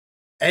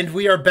And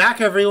we are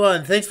back,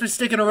 everyone. Thanks for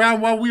sticking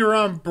around while we were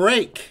on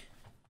break.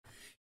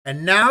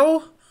 And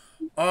now,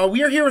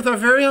 we are here with our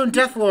very own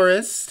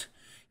Deathlorist,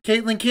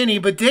 Kaitlyn Kinney.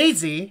 But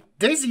Daisy,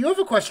 you have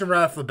a question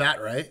right off the bat,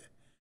 right?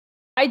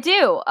 I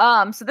do.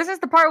 So this is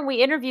the part where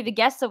we interview the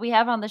guests that we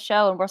have on the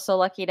show, and we're so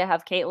lucky to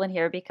have Kaitlyn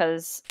here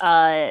because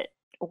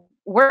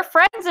we're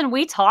friends and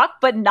we talk,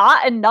 but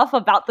not enough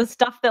about the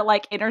stuff that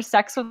like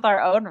intersects with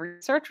our own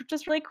research, which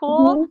is really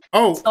cool. Mm-hmm.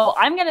 Oh, so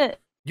I'm gonna.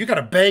 You got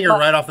a banger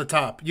right off the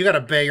top. You got a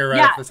banger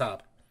right off the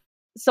top.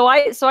 So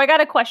I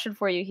got a question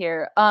for you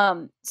here.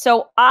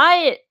 So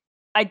I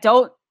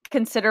don't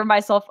consider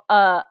myself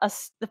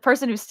the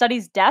person who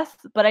studies death,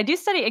 but I do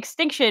study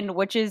extinction,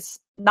 which is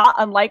not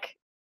unlike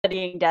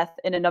studying death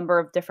in a number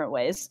of different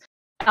ways.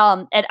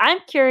 And I'm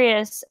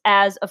curious,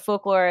 as a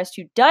folklorist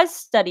who does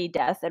study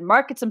death and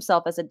markets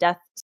himself as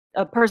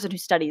a person who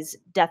studies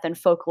death and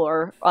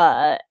folklore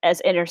as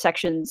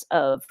intersections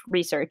of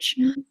research.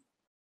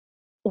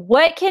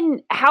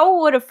 How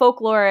would a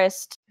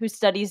folklorist who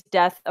studies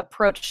death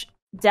approach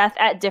death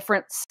at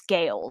different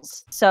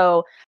scales?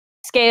 So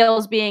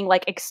scales being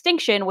like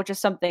extinction, which is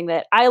something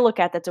that I look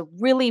at that's a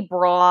really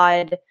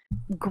broad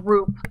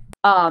group.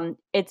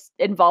 It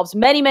involves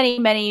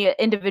many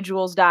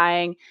individuals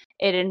dying.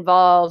 It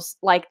involves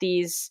like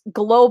these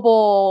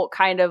global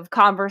kind of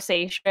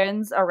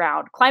conversations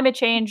around climate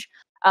change,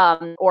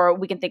 or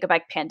we can think of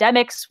like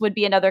pandemics would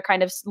be another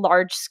kind of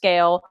large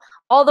scale,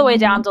 all the way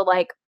down to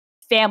like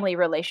family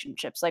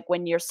relationships, like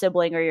when your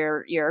sibling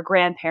or your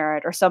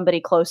grandparent or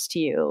somebody close to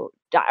you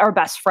or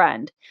best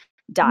friend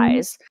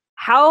dies.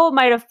 How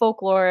might a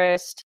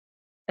folklorist,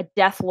 a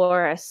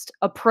deathlorist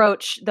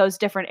approach those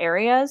different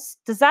areas?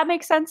 Does that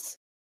make sense?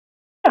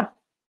 Yeah.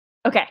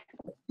 Okay.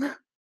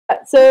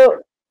 So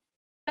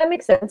that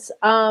makes sense.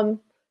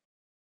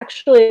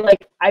 Actually,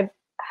 like I've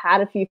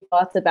had a few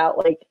thoughts about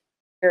like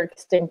your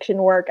extinction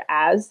work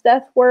as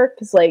death work,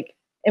 because like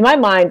in my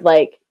mind,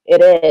 like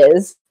it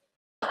is.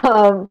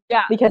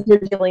 Because you're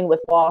dealing with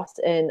loss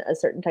and a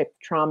certain type of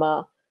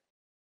trauma.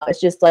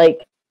 It's just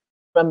like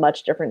on a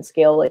much different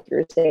scale, like you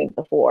were saying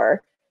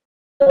before.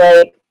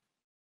 Like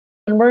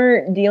when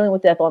we're dealing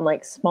with death on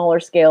like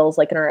smaller scales,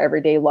 like in our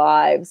everyday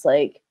lives,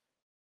 like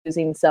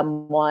losing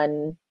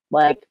someone,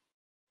 like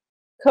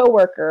a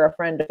coworker, a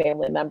friend, a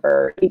family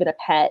member, even a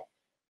pet,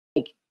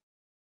 like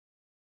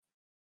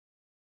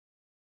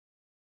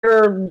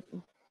you're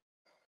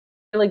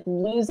like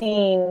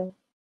losing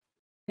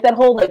that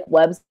whole like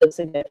webs of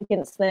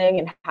significance thing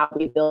and how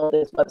we build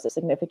those webs of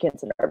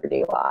significance in our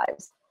everyday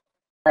lives.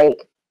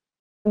 Like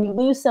when you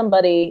lose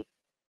somebody,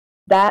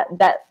 that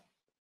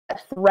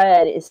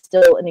thread is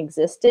still in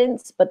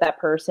existence, but that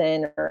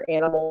person or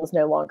animal is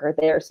no longer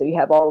there. So you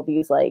have all of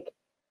these like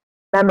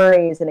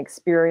memories and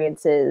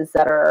experiences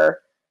that are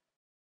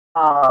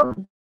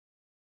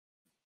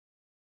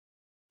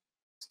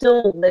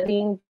still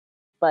living,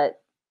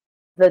 but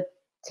the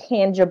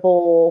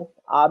tangible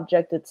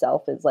object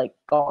itself is like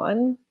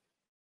gone.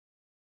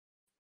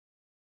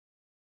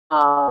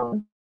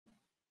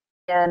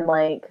 And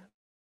like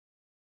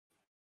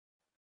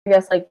I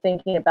guess like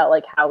thinking about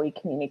like how we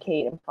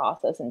communicate and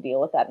process and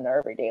deal with that in our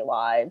everyday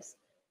lives.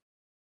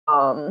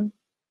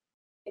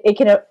 It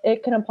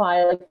can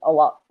apply like a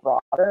lot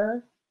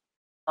broader.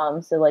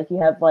 So like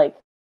you have like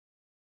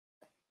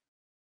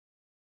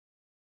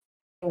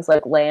things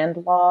like land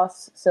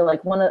loss. So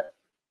like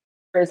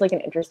there's like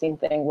an interesting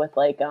thing with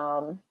like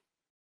at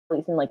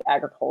least in like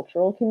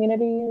agricultural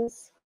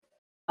communities.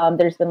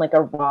 There's been like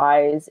a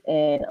rise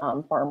in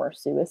farmer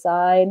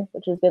suicide,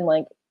 which has been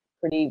like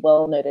pretty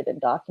well noted and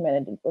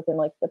documented within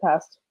like the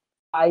past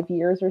 5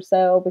 years or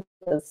so,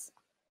 because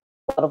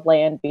a lot of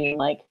land being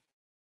like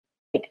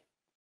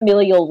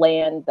familial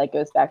land that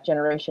goes back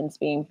generations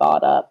being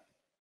bought up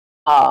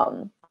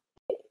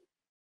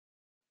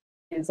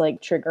is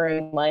like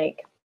triggering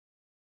like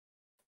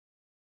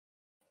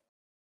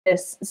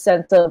this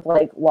sense of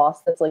like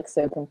loss that's like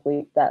so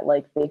complete that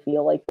like they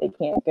feel like they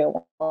can't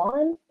go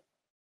on.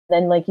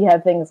 Then like you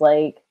have things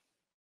like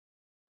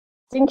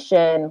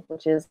extinction,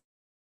 which is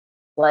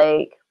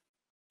like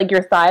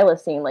your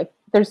thylacine. Like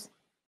there's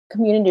a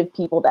community of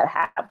people that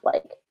have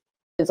like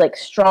there's like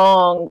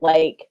strong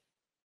like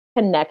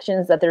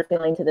connections that they're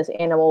feeling to this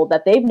animal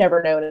that they've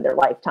never known in their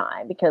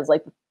lifetime, because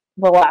like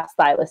the last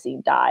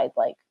thylacine died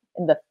like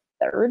in the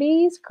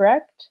 30s,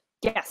 correct?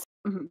 Yes.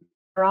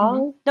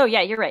 Wrong? No,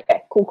 yeah, you're right.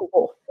 Okay,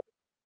 cool.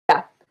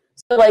 Yeah.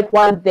 So like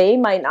while they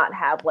might not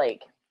have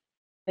like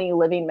any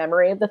living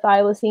memory of the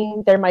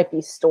thylacine, there might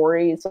be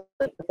stories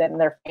like, within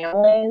their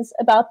families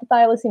about the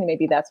thylacine.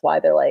 Maybe that's why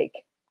they're like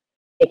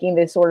making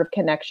this sort of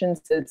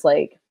connections. So it's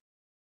like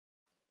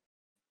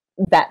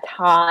that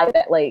tie,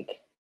 that like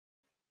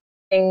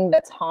thing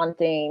that's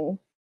haunting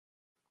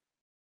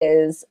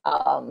is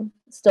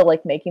still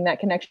like making that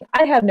connection.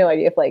 I have no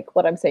idea if like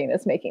what I'm saying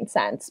is making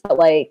sense, but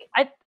like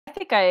I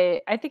think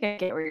I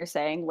get what you're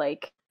saying.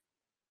 Like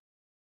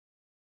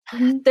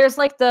there's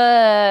like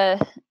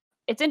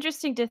it's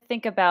interesting to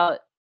think about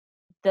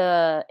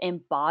the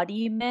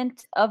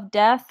embodiment of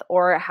death,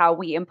 or how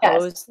we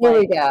impose here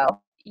we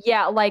go.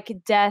 yeah, like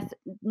death,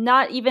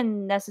 not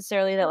even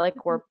necessarily that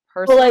like we're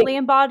personally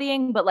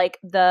embodying, but like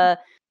the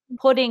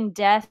putting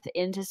death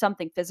into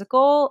something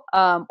physical,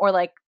 or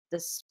like the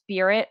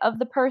spirit of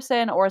the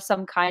person, or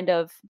some kind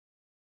of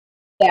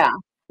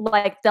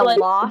like the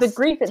loss the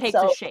grief takes a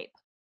itself. shape.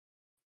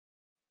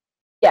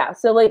 Yeah,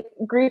 so like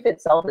grief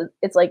itself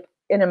it's like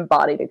an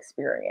embodied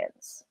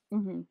experience.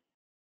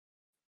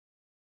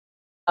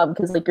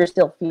 Because like you're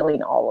still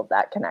feeling all of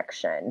that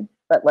connection,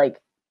 but like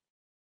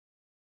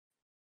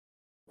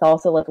it's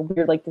also like a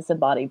weird like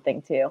disembodied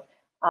thing too.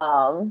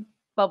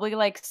 Bubbly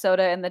like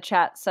soda in the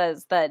chat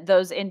says that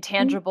those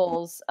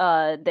intangibles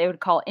they would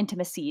call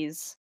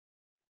intimacies,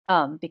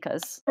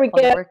 because all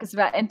the work is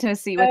about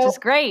intimacy, which is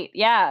great.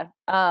 Yeah.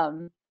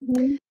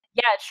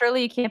 Yeah,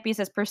 surely you can't be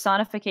this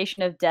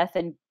personification of death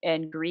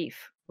and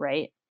grief,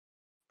 right?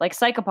 Like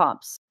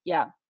psychopomps.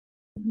 Yeah.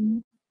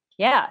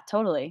 Yeah,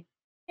 totally.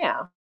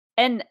 Yeah.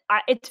 And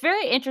it's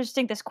very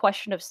interesting, this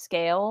question of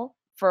scale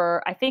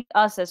for, I think,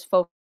 us as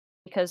folk,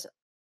 because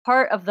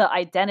part of the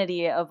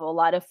identity of a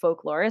lot of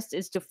folklorists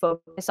is to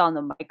focus on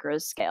the micro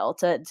scale,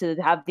 to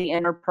have the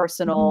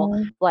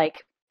interpersonal,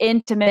 like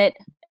intimate,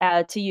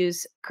 to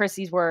use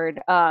Chrissy's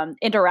word,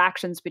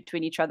 interactions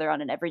between each other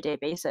on an everyday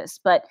basis.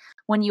 But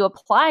when you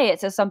apply it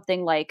to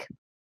something like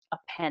a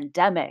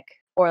pandemic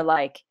or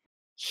like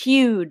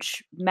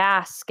huge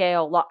mass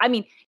scale, I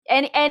mean,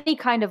 any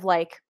kind of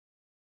like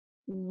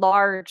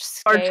large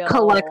scale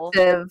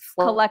collective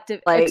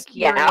like,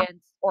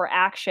 experience or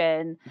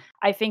action,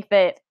 I think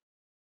that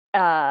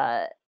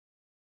I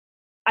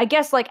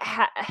guess like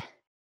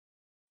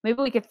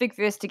maybe we could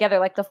figure this together.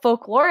 Like the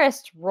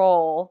folklorist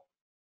role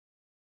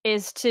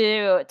is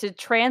to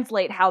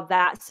translate how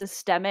that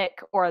systemic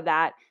or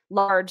that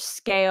large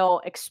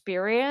scale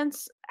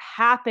experience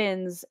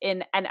happens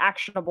in an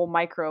actionable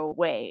micro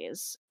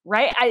ways,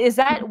 right? Is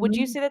that, would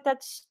you say that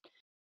that's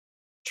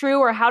true,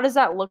 or how does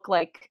that look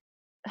like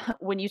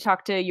when you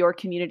talk to your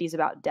communities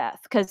about death?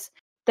 Because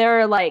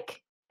they're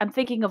like, I'm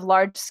thinking of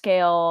large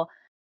scale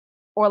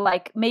or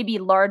like maybe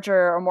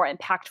larger or more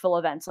impactful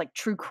events like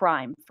true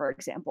crime, for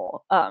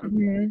example.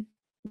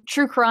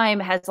 True crime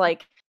has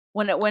like,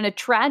 when a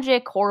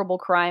tragic, horrible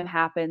crime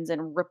happens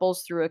and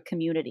ripples through a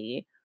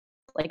community,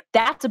 like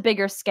that's a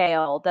bigger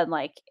scale than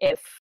like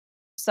if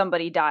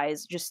somebody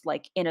dies just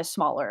like in a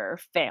smaller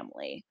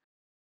family.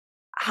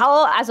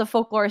 How, as a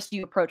folklorist, do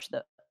you approach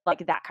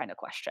like that kind of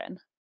question?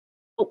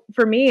 Well,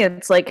 for me,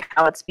 it's like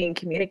how it's being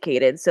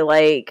communicated. So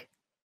like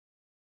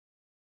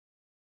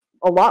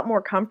a lot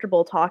more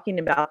comfortable talking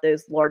about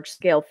those large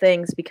scale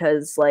things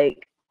because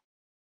like,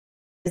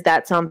 is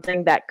that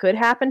something that could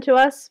happen to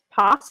us?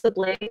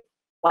 Possibly,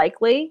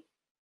 likely,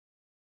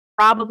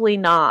 probably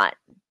not.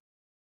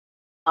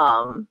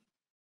 So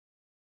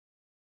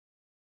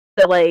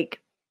like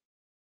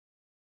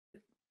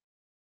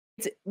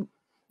it's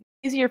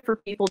easier for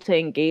people to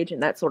engage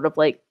in that sort of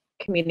like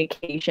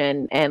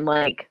communication and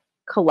like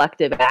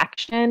collective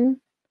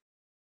action,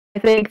 I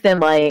think, than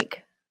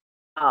like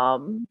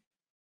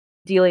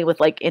dealing with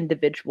like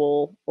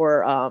individual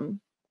or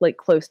like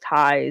close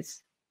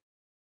ties,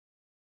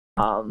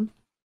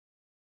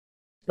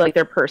 like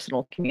their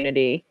personal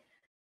community.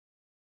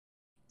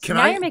 Can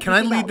I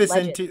lead this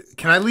into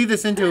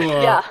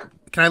Yeah.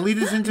 Can I lead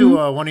this into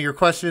one of your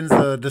questions,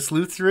 the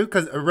sleuths route?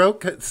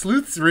 Because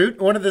sleuths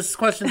route, one of the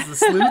questions the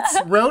sleuths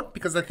wrote,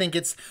 because I think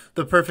it's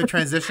the perfect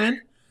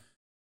transition.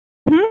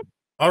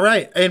 All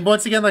right, and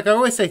once again, like I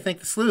always say, thank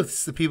the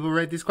sleuths, the people who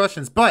write these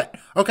questions. But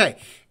okay,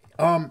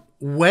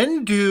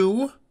 when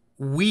do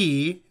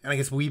we, and I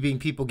guess we being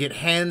people, get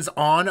hands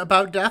on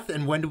about death,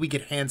 and when do we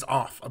get hands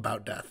off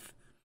about death?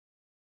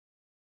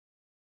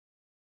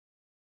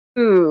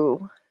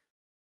 Ooh,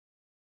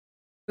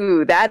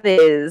 that's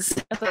a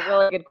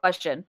really good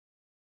question.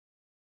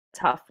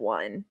 Tough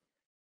one.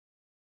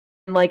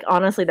 And like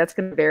honestly, that's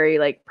gonna vary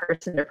like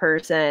person to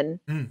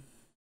person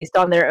based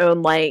on their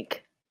own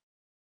like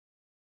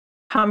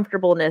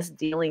comfortableness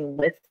dealing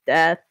with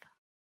death.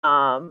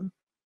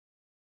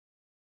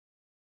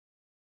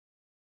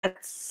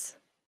 That's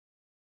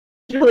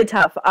really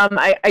tough.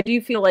 I do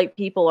feel like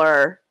people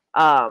are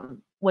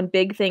when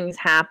big things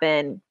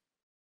happen,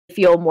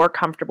 feel more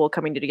comfortable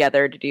coming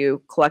together to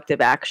do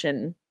collective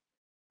action.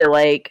 They're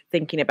like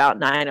thinking about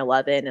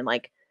 9/11 and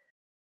like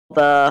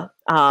the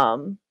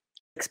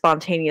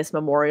spontaneous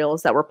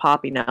memorials that were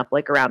popping up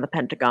like around the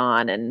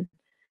Pentagon and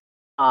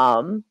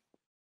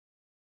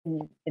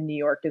in New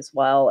York as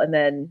well. And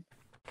then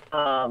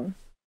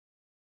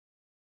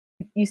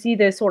you see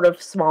those sort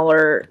of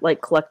smaller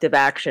like collective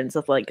actions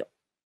of like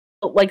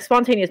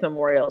spontaneous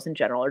memorials in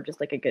general are just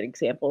like a good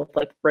example of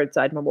like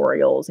roadside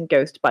memorials and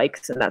ghost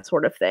bikes and that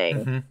sort of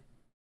thing.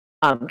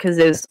 Because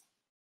those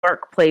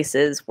dark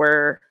places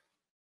where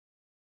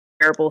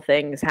terrible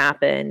things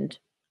happened,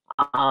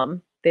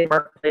 they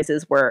mark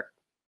places where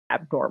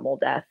abnormal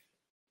death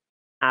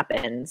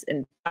happens.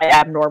 And by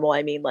abnormal,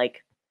 I mean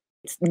like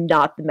it's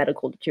not the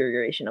medical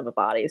deterioration of a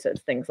body. So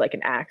it's things like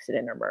an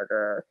accident or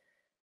murder,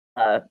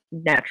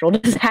 natural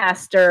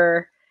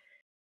disaster,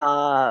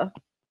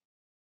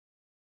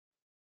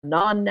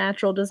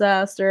 non-natural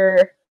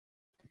disaster.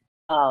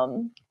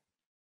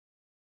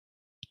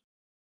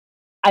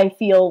 I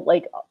feel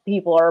like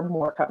people are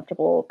more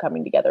comfortable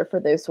coming together for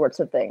those sorts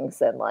of things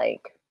than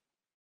like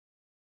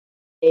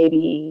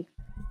maybe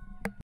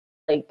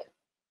like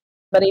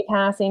somebody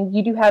passing.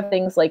 You do have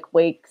things like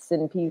wakes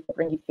and people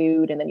bringing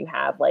food, and then you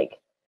have like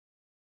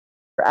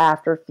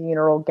after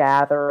funeral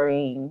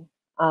gathering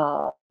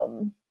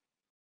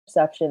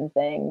reception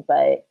thing,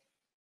 but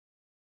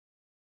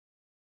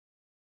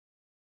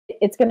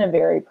it's going to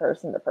vary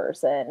person to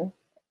person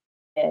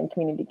and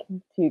community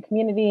to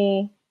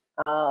community.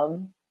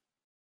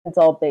 It's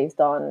all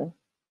based on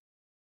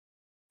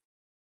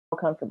how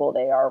comfortable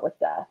they are with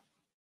death.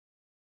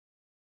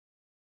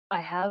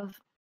 I have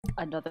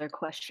another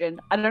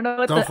question. I don't know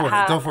what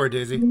Go for it,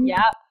 Daisy.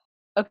 Yeah.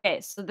 Okay,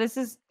 so this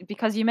is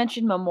because you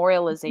mentioned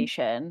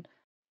memorialization.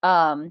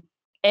 And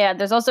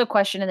there's also a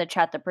question in the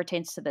chat that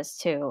pertains to this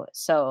too.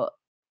 So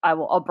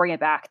I'll bring it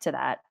back to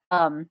that.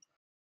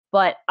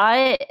 But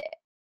I'm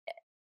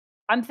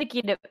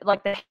thinking of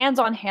like the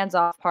hands-on,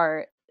 hands-off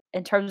part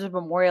in terms of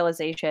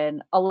memorialization.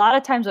 A lot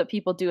of times what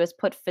people do is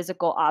put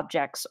physical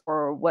objects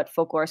or what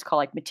folklorists call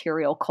like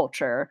material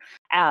culture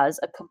as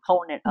a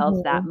component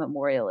of that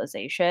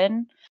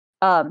memorialization.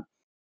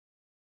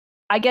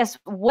 I guess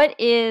what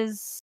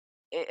is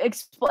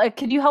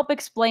could you help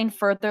explain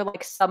further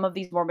like some of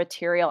these more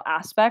material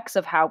aspects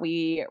of how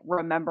we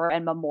remember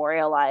and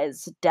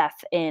memorialize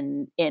death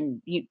in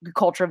the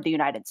culture of the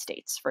United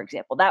States, for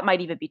example? That might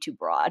even be too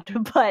broad,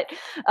 but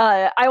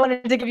I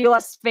wanted to give you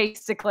less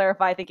space to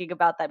clarify thinking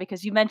about that,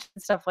 because you mentioned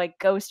stuff like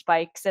ghost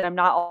bikes, and I'm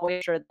not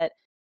always sure that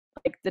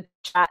like the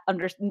chat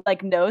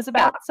knows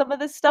about some of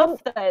this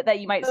stuff that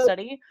you might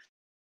study.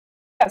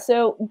 Yeah,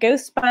 so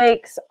ghost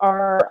bikes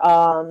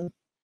are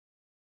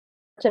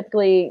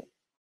typically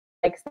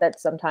bikes that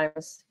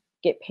sometimes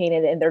get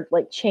painted and they're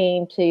like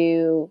chained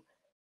to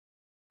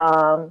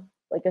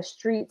like a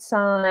street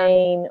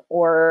sign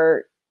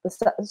or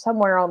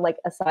somewhere on like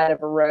a side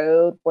of a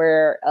road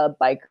where a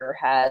biker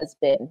has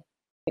been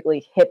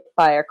basically hit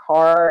by a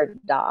car and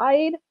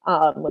died,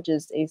 which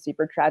is a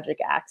super tragic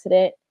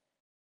accident.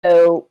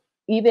 So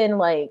even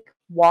like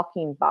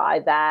walking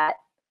by that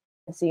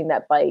and seeing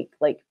that bike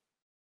like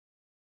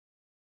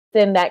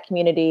within that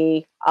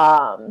community,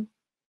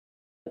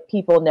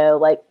 people know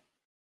like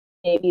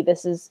maybe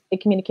it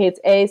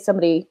communicates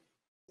somebody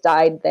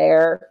died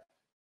there.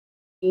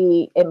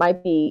 It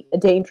might be a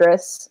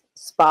dangerous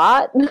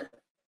spot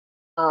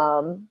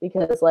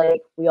because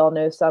like we all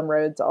know some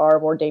roads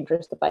are more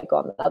dangerous to bike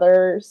on than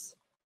others.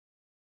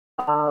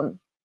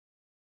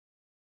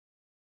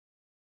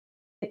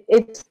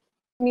 It's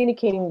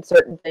communicating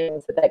certain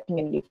things that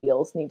community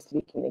feels needs to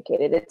be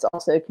communicated. It's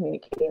also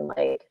communicating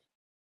like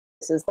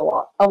this is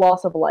a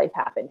loss of life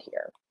happened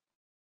here.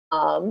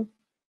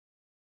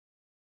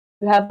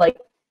 You have like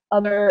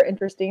other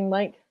interesting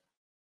like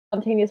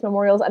spontaneous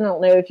memorials. I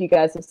don't know if you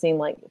guys have seen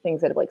like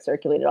things that have like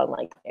circulated on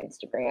like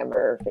Instagram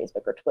or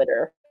Facebook or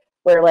Twitter,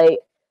 where like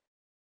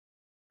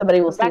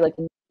somebody will see like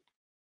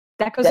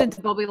that goes into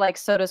Bobby like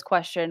Soda's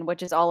question,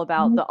 which is all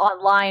about the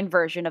online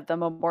version of the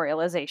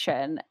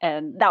memorialization,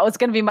 and that was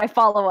going to be my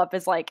follow-up.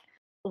 Is like,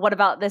 what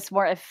about this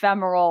more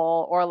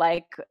ephemeral or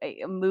like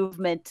a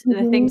movement,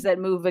 the things that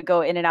move and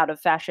go in and out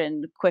of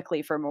fashion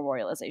quickly for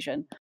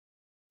memorialization?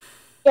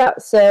 Yeah,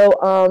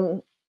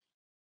 so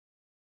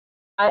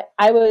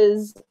I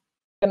was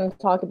going to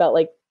talk about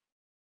like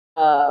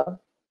I was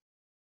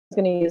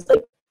going to use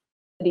like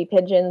city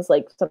pigeons.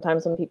 Like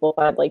sometimes when people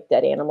find like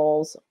dead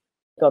animals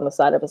like, on the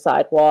side of a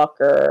sidewalk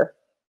or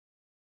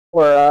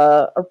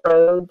a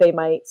road, they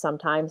might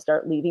sometimes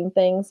start leaving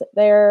things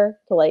there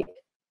to like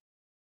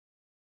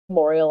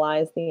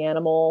memorialize the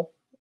animal.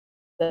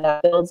 Then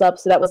that builds up.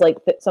 So that was like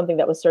something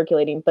that was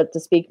circulating. But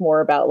to speak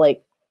more about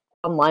like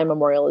online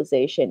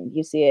memorialization,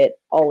 you see it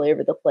all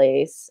over the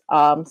place.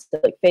 So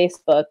like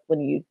Facebook,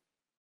 when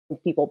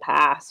people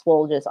pass,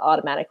 will just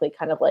automatically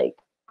kind of like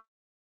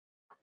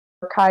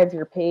archive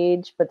your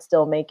page, but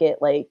still make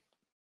it like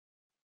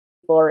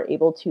people are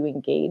able to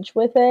engage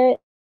with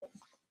it.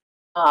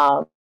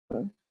 And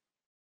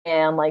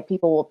like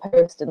people will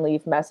post and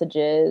leave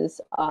messages.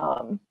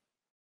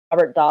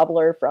 Robert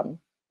Dobler from,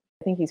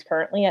 I think he's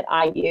currently at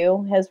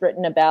IU, has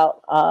written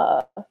about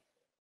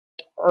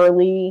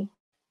early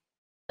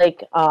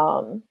like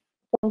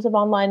forms of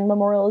online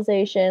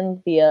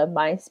memorialization via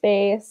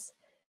MySpace.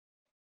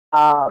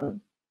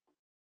 Some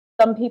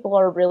people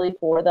are really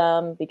for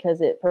them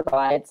because it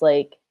provides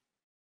like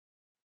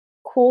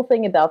cool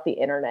thing about the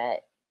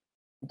internet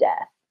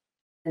death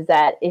is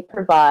that it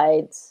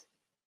provides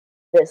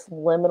this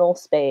liminal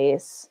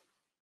space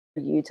for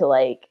you to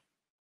like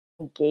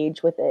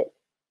engage with it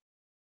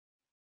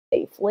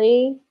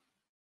safely.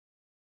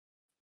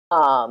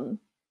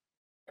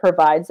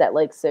 Provides that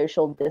like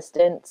social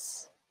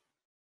distance.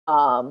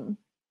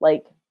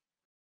 Like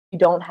you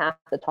don't have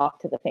to talk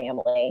to the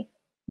family.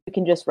 You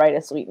can just write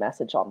a sweet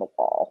message on the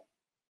wall,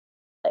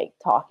 like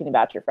talking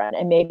about your friend.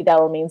 And maybe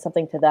that'll mean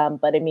something to them,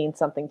 but it means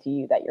something to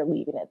you that you're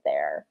leaving it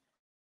there.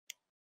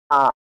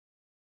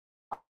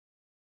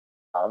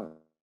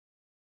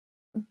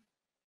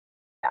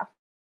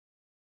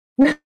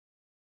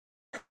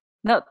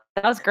 No,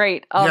 that was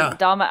great. Yeah.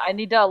 Dom, I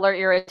need to alert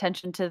your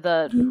attention to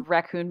the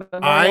raccoon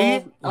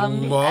I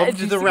memorial. loved Did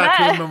you the see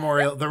raccoon that?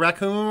 memorial. The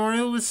raccoon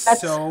memorial was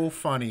so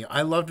funny.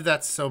 I loved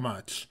that so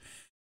much.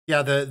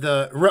 Yeah,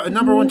 the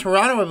number one,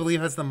 Toronto, I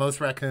believe, has the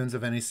most raccoons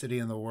of any city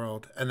in the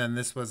world. And then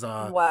this was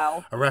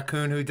Wow. a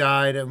raccoon who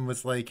died and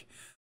was like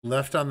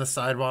left on the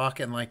sidewalk,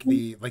 and like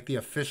the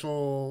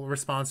official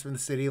response from the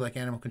city, like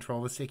animal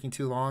control, was taking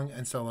too long,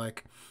 and so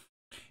like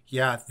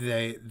yeah,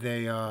 they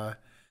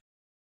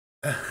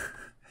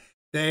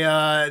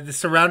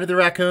surrounded the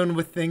raccoon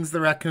with things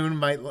the raccoon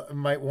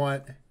might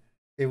want.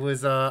 It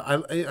was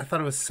I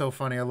thought it was so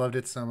funny. I loved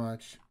it so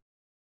much.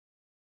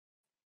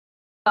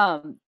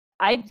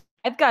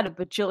 I've got a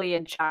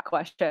bajillion chat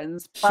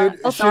questions, Should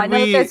but also I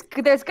know we? that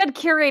there's good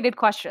curated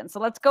questions, so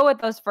let's go with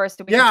those first.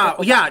 And we can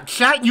circle back.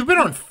 Chat, you've been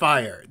on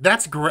fire.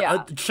 That's great.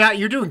 Yeah. Chat,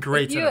 you're doing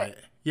great tonight.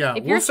 Yeah,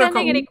 If you're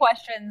sending any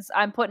questions,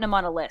 I'm putting them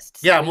on a list.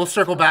 Yeah, we'll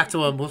circle back to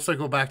them. We'll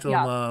circle back to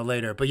them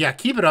later. But yeah,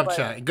 keep it up,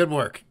 chat. Good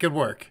work. Good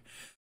work.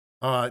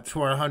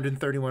 To our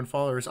 131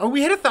 followers. Oh,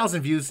 we hit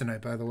 1,000 views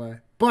tonight, by the way.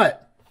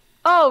 But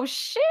oh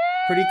shit,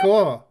 pretty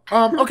cool.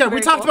 Okay,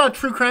 we talked cool. about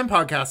true crime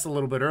podcasts a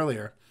little bit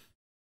earlier.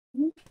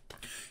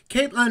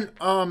 Kaitlyn,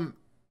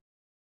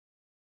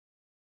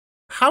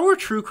 how are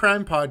true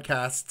crime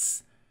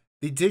podcasts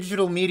the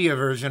digital media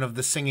version of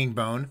The Singing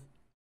Bone?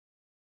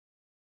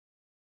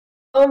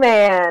 Oh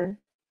man.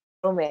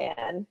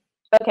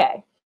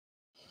 Okay.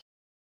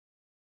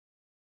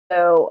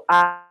 So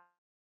I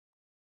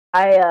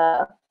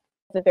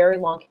it's a very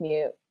long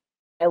commute.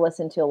 I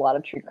listen to a lot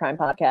of true crime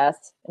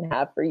podcasts and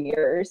have for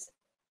years.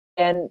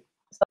 And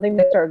something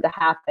that started to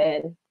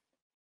happen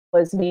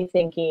was me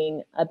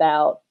thinking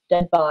about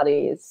dead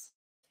bodies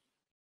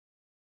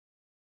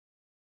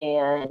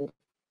and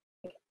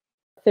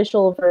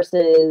official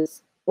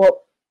versus,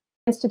 well,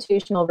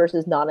 institutional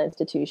versus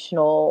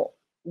non-institutional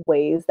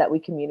ways that we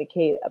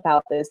communicate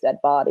about those dead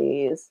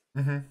bodies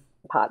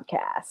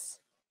podcasts.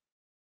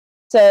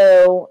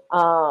 So,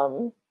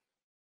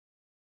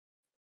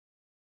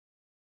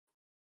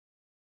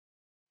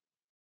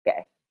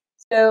 okay.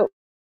 So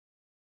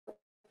this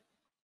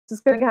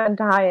is going to kind of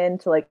tie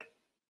into like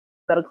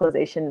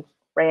medicalization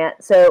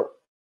rant. So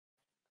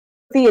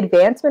the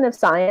advancement of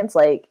science,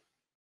 like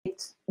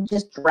it's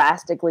just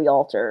drastically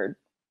altered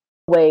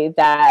the way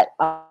that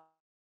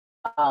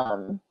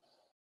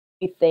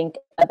we think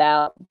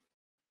about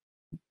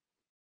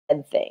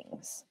dead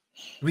things.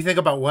 We think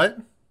about what?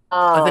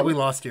 I think we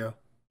lost you.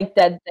 Like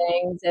dead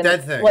things. And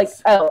dead things. Like,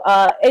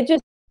 it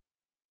just,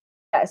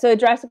 yeah, so it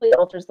drastically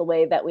alters the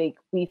way that we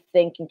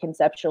think and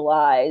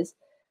conceptualize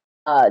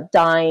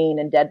dying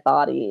and dead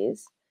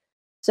bodies.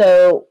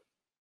 So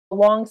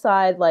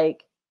alongside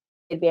like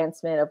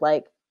advancement of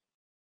like,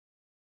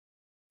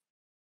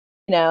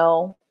 you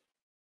know,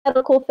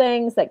 medical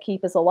things that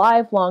keep us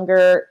alive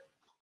longer,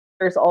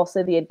 there's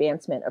also the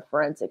advancement of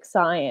forensic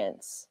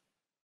science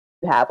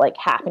you have like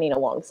happening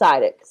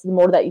alongside it. Because the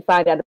more that you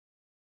find out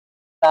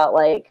about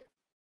like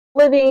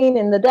living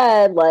and the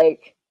dead,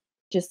 like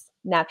just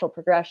natural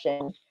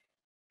progression.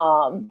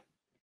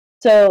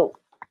 So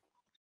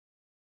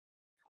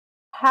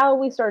how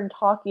we started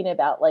talking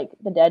about like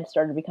the dead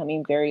started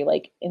becoming very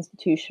like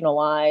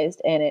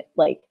institutionalized, and it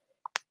like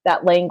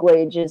that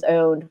language is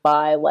owned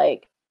by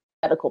like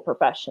medical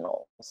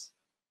professionals.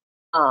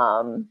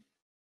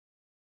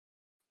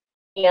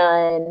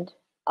 And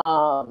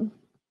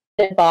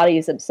dead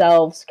bodies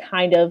themselves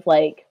kind of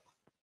like,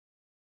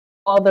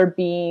 while they're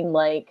being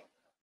like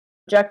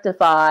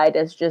objectified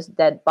as just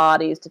dead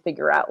bodies to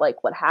figure out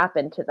like what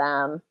happened to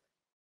them,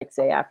 like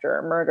say after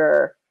a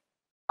murder,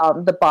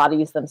 the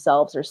bodies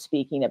themselves are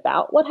speaking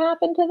about what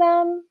happened to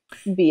them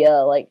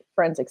via like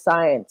forensic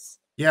science.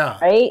 Yeah.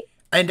 Right.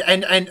 And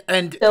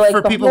so, like,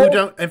 for people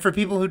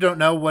who don't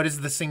know, what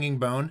is the singing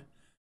bone?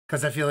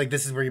 Because I feel like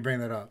this is where you bring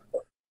that up.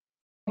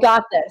 I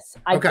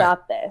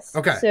got this.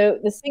 Okay. So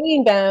the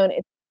singing bone,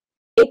 it's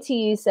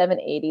ATU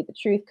 780. The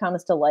truth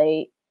comes to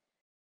light.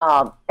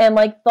 And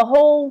like the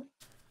whole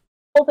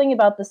thing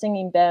about the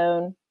singing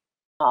bone,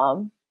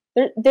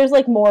 there's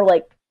like more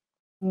like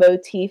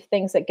motif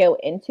things that go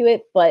into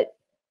it, but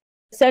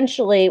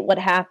essentially what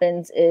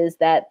happens is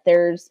that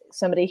there's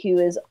somebody who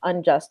is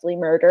unjustly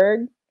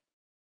murdered.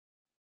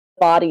 The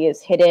body is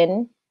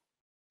hidden.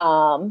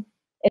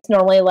 It's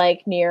normally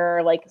like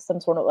near like some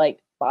sort of like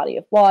body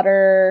of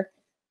water,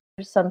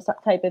 or some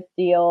type of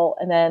deal,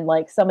 and then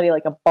like somebody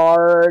like a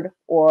bard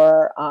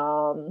or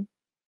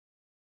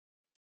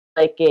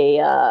like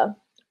a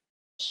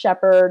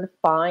shepherd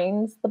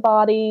finds the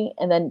body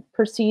and then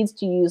proceeds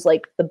to use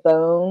like the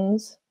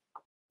bones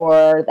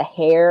or the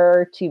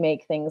hair to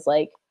make things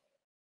like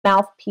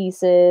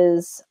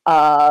mouthpieces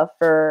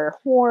for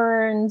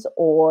horns,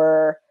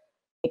 or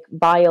like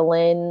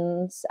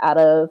violins out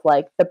of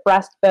like the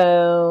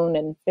breastbone,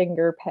 and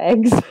finger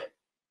pegs,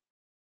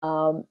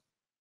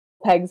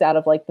 pegs out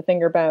of like the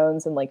finger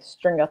bones, and like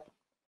string up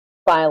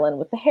violin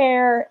with the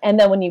hair. And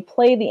then when you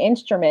play the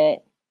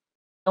instrument,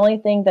 the only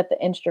thing that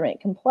the instrument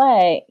can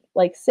play,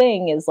 like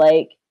sing, is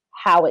like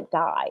how it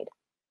died.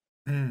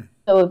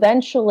 So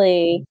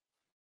eventually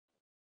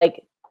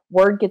like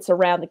word gets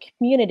around the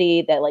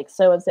community that like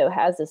so and so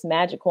has this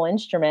magical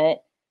instrument,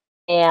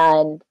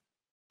 and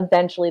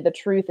eventually the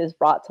truth is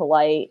brought to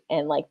light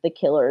and like the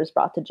killer is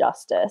brought to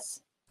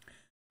justice.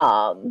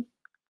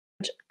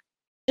 Which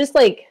just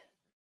like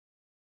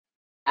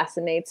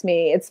fascinates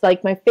me. It's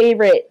like my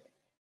favorite.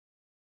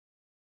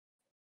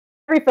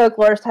 Every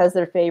folklorist has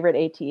their favorite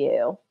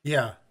ATU.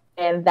 Yeah.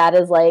 And that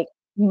is like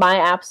my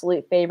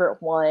absolute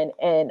favorite one.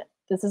 And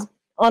this is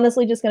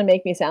honestly just going to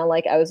make me sound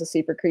like I was a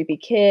super creepy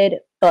kid,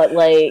 but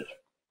like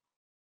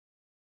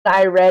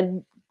I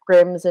read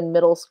Grimm's in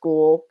middle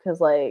school because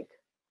like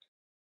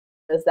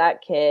I was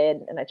that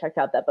kid, and I checked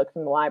out that book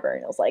from the library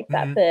and it was like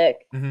that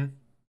thick.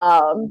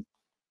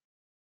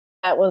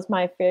 That was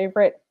my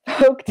favorite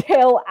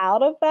folktale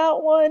out of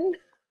that one.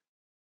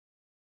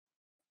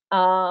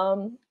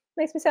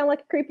 Makes me sound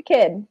like a creepy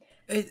kid.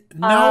 It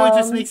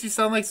just makes you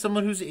sound like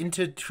someone who's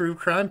into true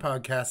crime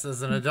podcasts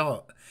as an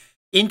adult.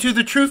 Into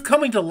the truth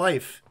coming to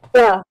life.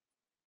 Yeah.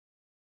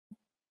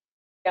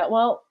 Yeah,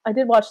 well, I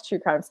did watch true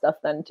crime stuff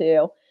then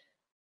too.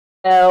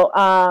 So,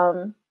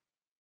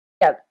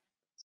 yeah.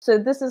 So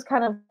this is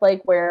kind of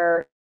like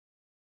where,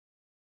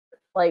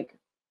 like,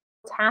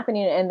 what's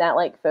happening in that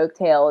like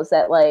folktale is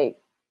that like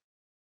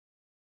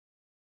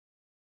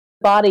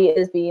body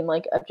is being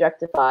like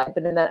objectified,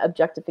 but in that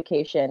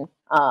objectification,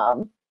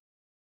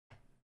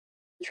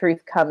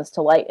 truth comes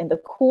to light. And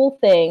the cool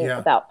thing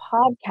about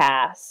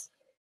podcasts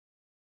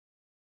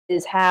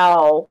is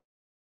how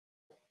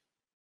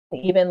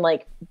even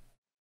like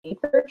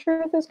deeper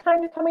truth is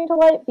kind of coming to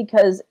light,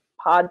 because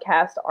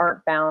podcasts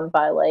aren't bound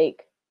by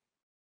like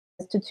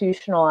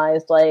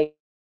institutionalized like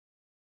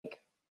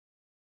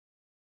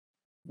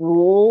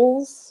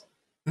rules.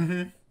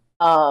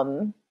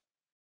 So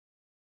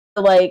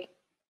like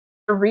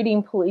they're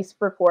reading police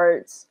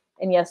reports,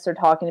 and yes, they're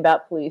talking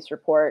about police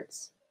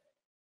reports,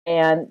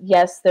 and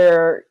yes,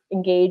 they're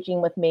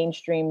engaging with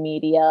mainstream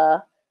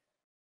media,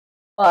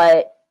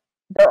 but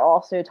they're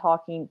also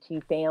talking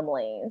to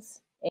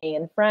families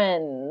and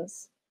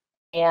friends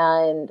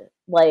and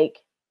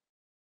like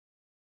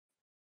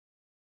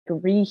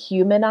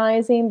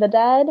rehumanizing the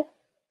dead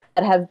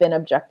that have been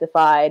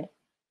objectified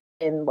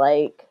in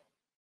like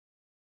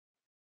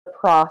the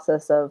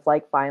process of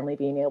like finally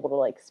being able to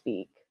like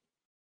speak.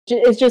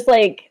 It's just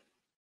like,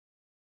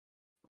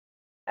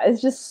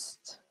 it's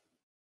just,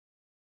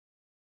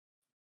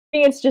 I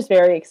think it's just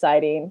very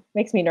exciting.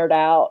 Makes me nerd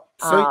out.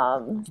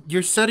 So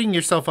you're setting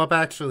yourself up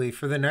actually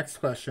for the next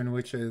question,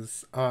 which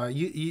is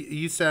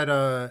you said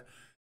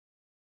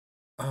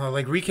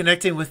like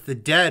reconnecting with the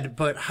dead,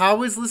 but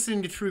how is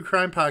listening to true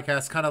crime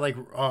podcasts kind of like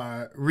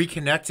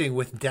reconnecting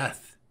with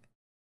death?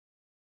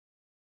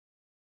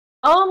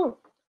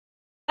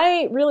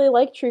 I really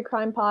like true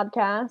crime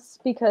podcasts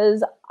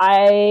because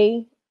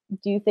I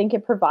do think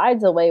it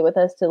provides a way with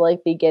us to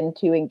like begin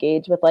to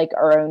engage with like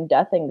our own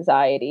death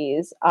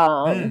anxieties,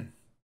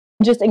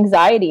 just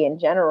anxiety in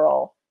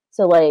general.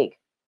 So like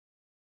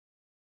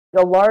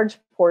a large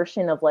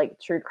portion of like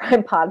true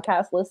crime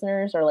podcast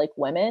listeners are like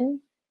women.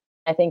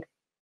 I think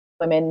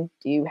women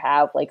do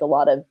have like a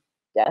lot of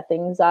death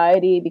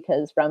anxiety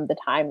because from the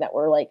time that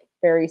we're like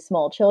very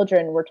small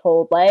children, we're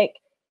told like,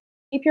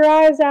 keep your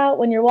eyes out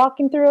when you're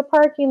walking through a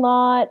parking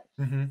lot.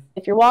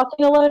 If you're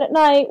walking alone at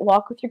night,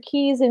 walk with your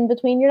keys in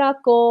between your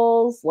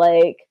knuckles.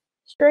 Like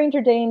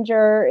stranger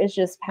danger is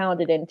just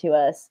pounded into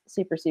us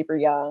super, super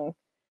young.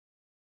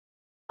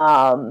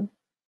 And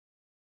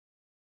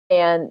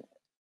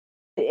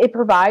it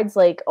provides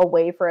like a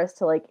way for us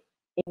to like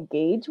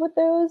engage with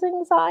those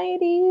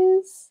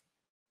anxieties.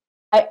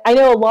 I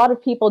know a lot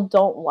of people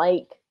don't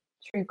like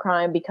true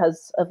crime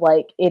because of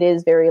like it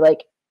is very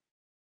like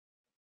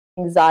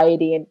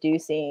anxiety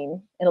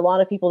inducing, and a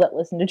lot of people that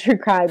listen to true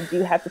crime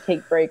do have to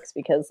take breaks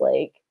because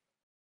like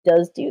it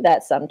does do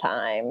that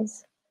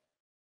sometimes.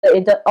 But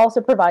it also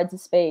provides a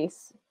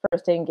space for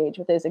us to engage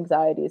with those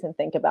anxieties and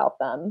think about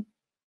them.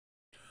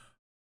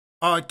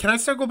 Can I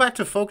still go back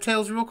to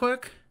folktales real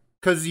quick?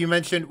 Because you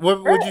mentioned,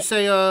 what would you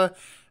say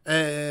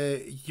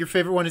your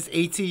favorite one is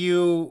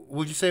ATU,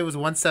 would you say it was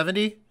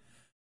 170?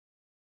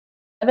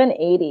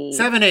 780.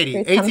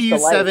 780. ATU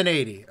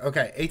 780.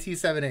 Okay, ATU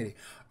 780.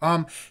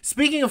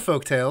 Speaking of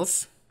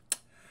folktales,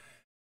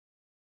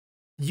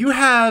 you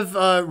have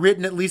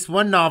written at least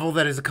one novel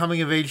that is a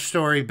coming-of-age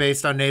story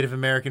based on Native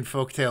American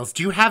folktales.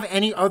 Do you have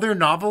any other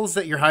novels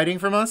that you're hiding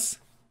from us?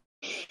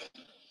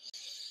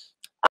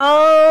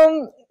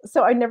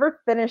 So I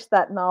never finished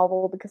that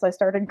novel because I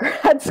started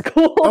grad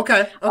school.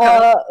 Okay.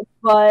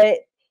 But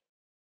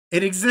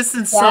it exists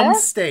in some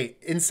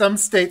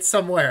state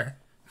somewhere.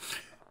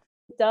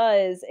 It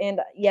does,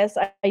 and yes,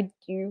 I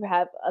do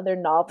have other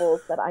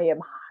novels that I am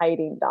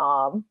hiding,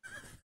 Dom.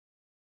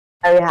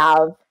 I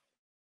have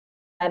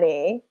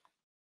many,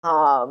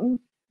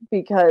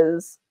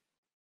 because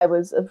I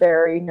was a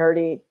very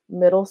nerdy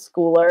middle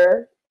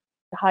schooler,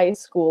 high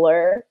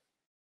schooler,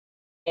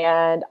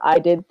 and I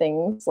did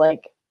things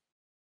like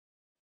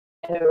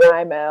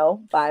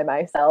NaNoWriMo by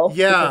myself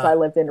because I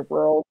lived in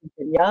rural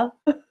Virginia.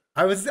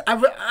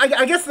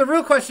 I guess the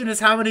real question is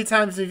how many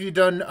times have you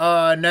done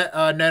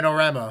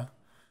NaNoWriMo?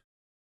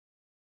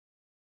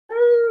 I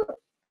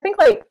think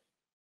like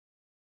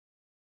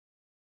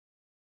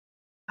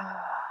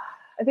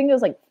I think it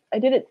was like I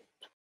did it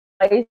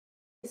twice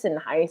in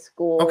high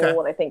school, Okay.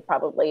 and I think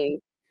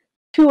probably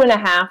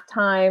 2.5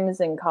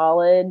 times in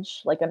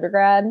college, like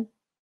undergrad.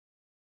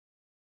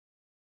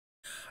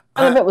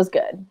 None of it was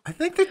good. I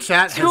think the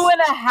chat has,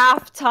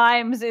 2.5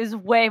 times is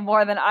way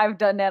more than I've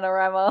done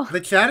NaNoWriMo.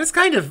 the chat has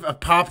kind of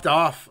popped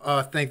off.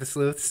 Thank the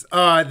sleuths.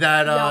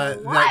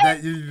 That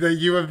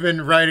you have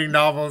been writing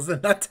novels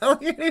and not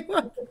telling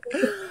anyone.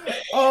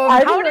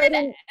 How did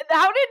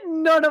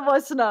none of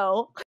us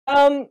know?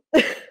 I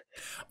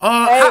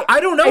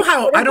don't know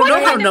how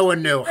no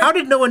one knew. How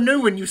did no one know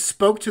when you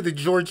spoke to the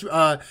George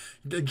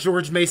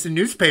Mason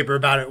newspaper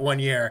about it one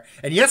year?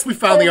 And yes, we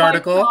found the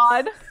article.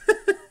 God.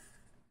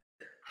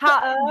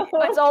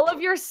 It's all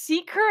of your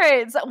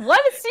secrets.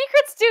 What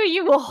secrets do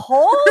you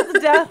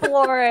hold,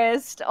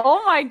 Deathlorist?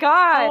 Oh my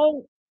god.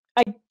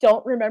 I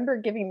don't remember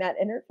giving that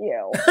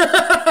interview.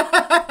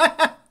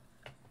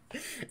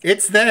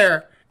 It's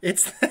there.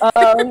 It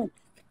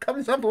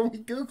comes up when we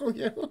Google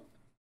you.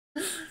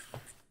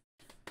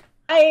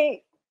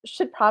 I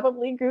should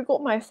probably Google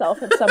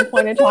myself at some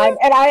point in time,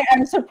 and I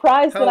am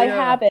surprised that I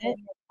haven't.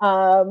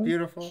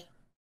 Beautiful.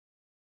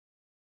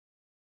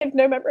 I have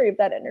no memory of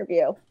that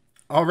interview.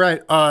 All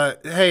right.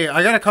 Hey,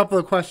 I got a couple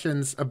of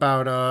questions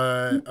about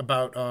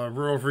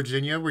rural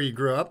Virginia, where you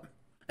grew up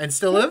and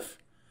still live.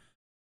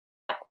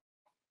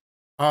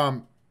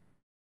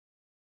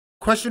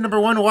 Question number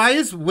one: why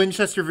is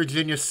Winchester,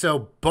 Virginia,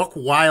 so buck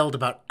wild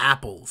about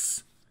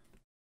apples?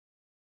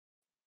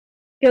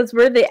 Because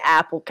we're the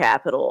apple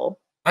capital.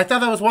 I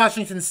thought that was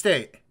Washington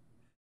State.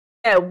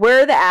 Yeah,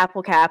 we're the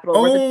apple capital.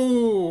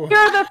 Oh,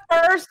 You're the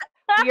first.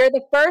 You're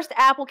the first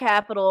apple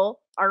capital.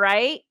 All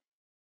right.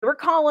 We were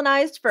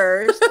colonized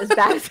first, as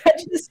bad as that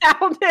just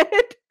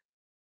sounded.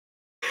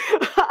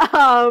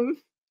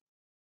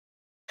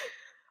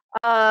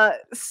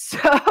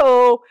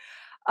 So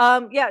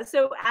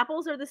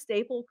apples are the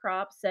staple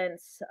crop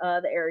since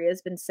the area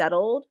has been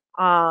settled.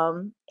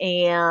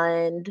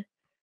 And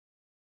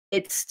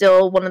it's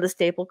still one of the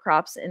staple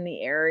crops in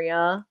the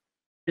area.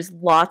 There's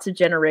lots of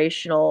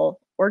generational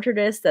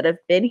orchardists that have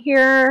been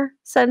here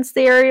since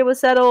the area was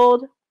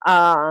settled.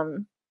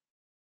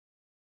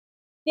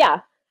 Yeah.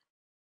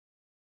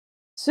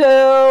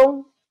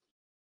 So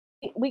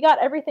we got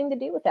everything to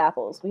do with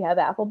apples. We have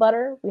apple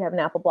butter. We have an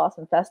apple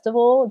blossom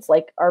festival. It's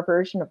like our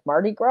version of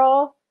Mardi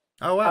Gras.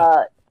 Oh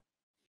wow.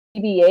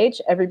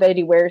 TBH,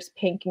 everybody wears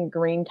pink and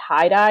green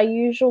tie-dye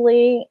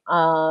usually.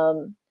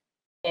 And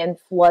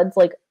floods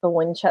like the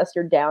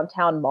Winchester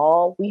downtown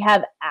mall. We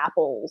have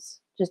apples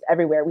just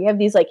everywhere. We have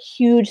these like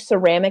huge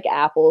ceramic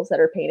apples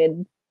that are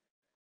painted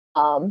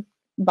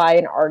by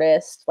an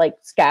artist, like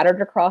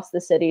scattered across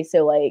the city.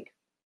 So like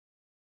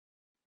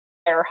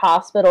our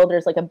hospital,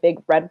 there's like a big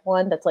red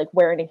one that's like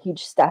wearing a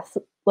huge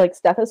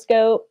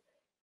stethoscope.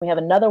 We have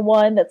another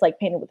one that's like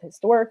painted with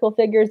historical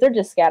figures. They're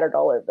just scattered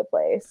all over the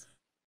place.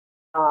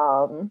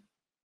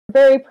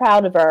 Very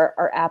proud of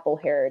our apple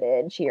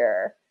heritage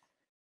here.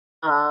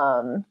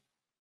 Apple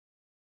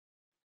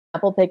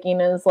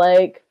picking is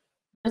like,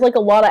 there's like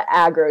a lot of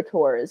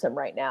agro-tourism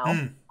right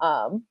now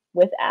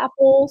with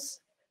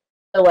apples.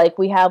 So like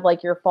we have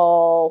like your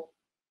fall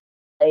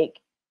like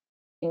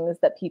things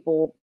that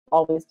people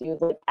always do,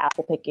 like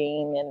apple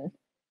picking, and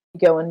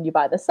you go and you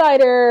buy the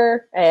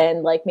cider,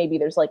 and like maybe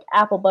there's like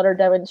apple butter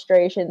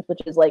demonstrations,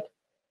 which is like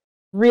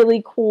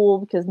really cool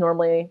because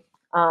normally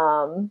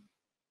I'm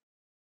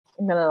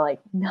gonna like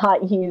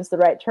not use the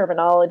right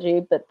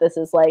terminology, but this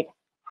is like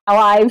how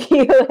I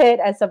view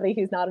it as somebody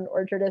who's not an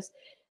orchardist.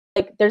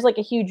 Like there's like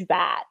a huge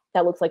vat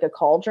that looks like a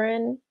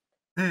cauldron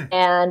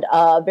and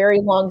a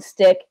very long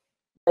stick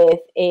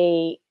with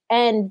a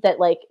end that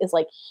like is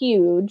like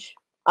huge.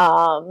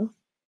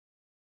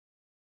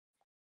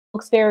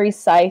 Looks very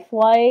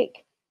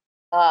scythe-like.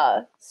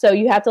 So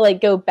you have to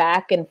like go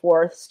back and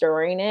forth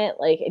stirring it,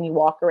 like, and you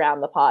walk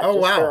around the pot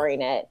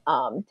stirring it,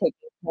 taking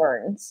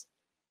turns.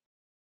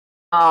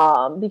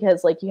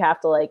 Because like you have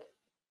to like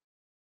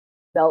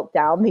melt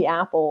down the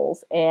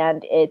apples,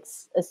 and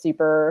it's a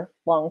super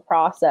long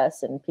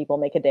process, and people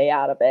make a day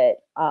out of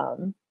it.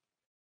 And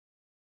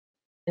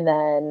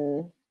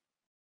then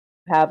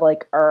have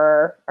like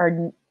our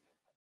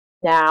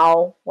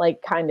now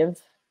like kind of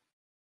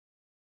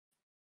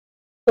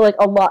like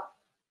a lot,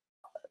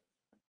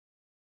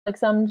 like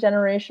some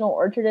generational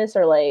orchardists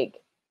are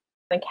like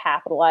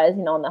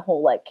capitalizing on the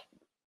whole like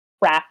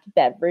craft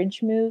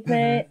beverage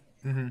movement.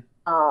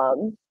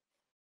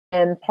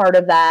 And part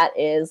of that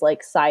is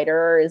like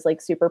cider is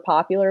like super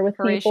popular with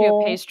Horatio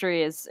people.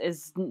 Pastry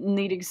is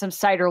needing some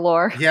cider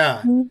lore.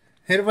 Yeah,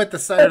 hit it with the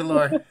cider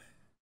lore.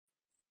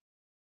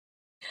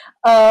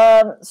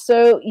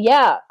 So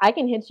yeah, I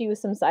can hit you with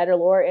some cider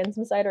lore and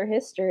some cider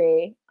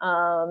history.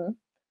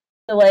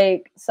 So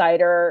like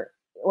cider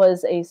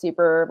was a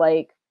super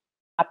like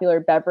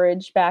popular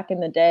beverage back in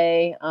the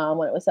day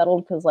when it was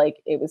settled, because like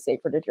it was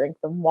safer to drink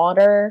than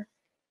water.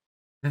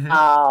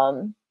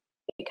 Mm-hmm.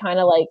 It kind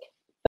of like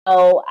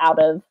fell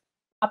out of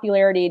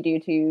popularity due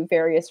to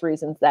various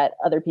reasons that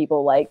other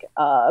people like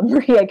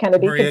Maria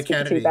Kennedy can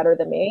speak to better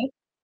than me.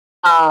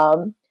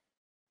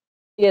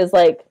 She is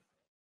like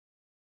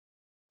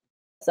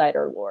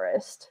cider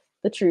lorist,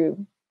 the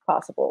true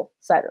possible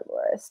cider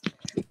lorist.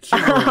 She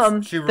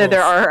rules.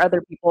 There are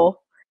other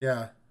people.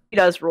 Yeah, she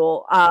does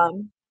rule.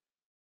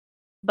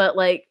 But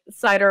like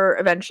cider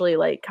eventually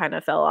like kind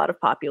of fell out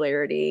of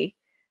popularity,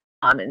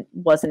 and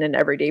wasn't an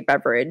everyday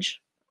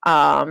beverage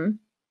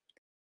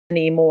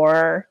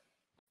anymore.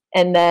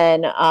 And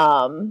then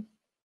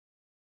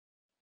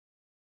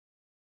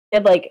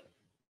it like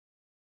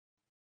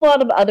a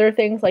lot of other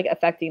things like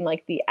affecting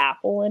like the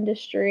Apple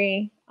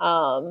industry,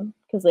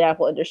 because the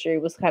Apple industry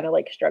was kind of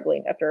like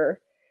struggling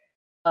after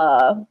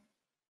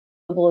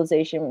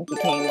globalization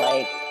became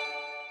like a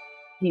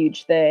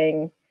huge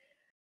thing.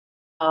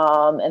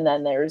 And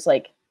then there's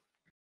like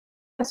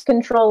pest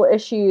control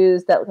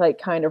issues that like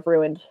kind of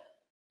ruined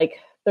like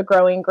the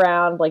growing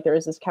ground. Like there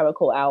was this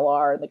chemical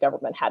alar, and the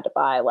government had to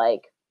buy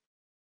like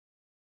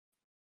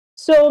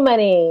so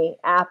many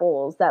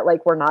apples that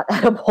like were not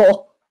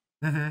edible.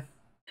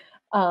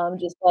 Mm-hmm.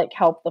 Just like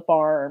help the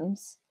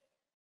farms.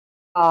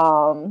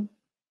 But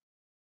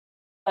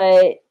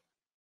a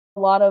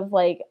lot of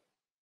like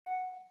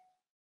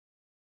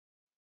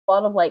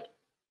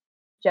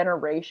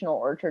generational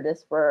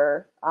orchardists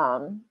were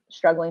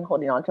struggling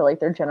holding on to like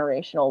their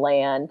generational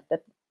land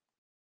that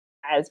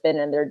has been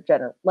in their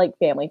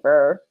family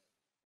for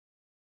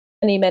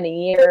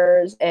many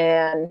years.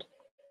 And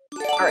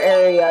our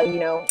area, you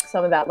know,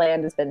 some of that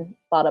land has been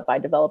bought up by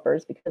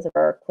developers because of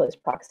our close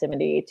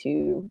proximity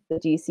to the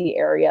DC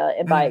area.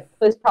 And by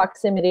close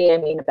proximity, I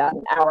mean about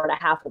an hour and a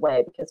half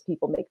away, because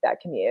people make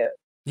that commute.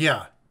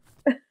 Yeah.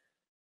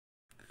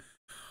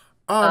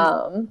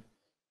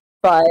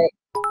 But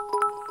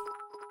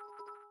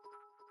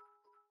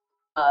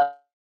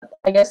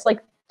I guess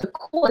like the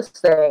coolest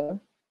thing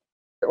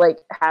that like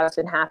has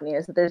been happening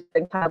is that there's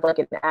been kind of like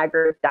an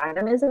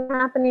agro-dynamism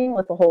happening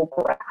with the whole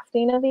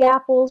grafting of the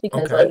apples,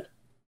 because like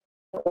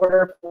in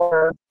order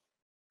for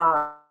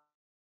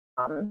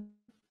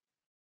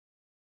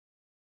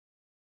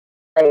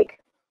like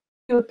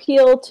to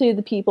appeal to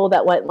the people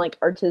that want like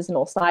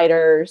artisanal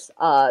ciders,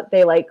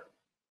 they like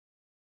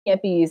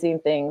can't be using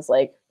things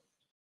like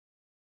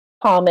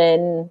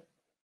common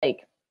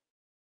like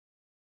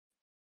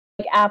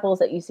apples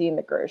that you see in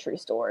the grocery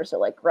store, so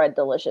like Red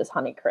Delicious,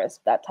 Honeycrisp,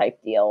 that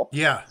type deal.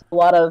 Yeah, a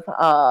lot of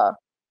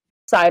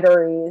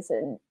cideries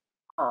and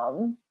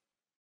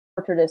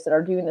orchardists that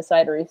are doing the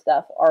cidery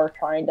stuff are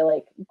trying to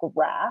like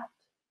graft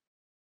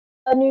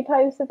new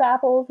types of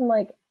apples in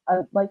like a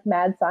like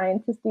mad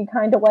scientisty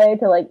kind of way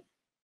to like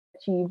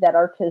achieve that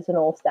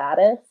artisanal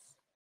status,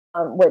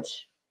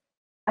 which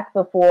back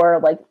before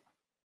like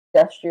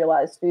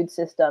industrialized food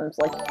systems,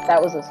 like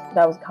that was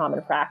a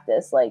common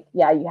practice. Like,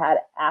 yeah, you had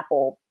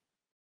apple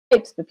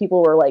types, but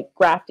people were like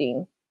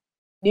grafting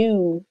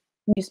new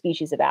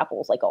species of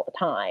apples like all the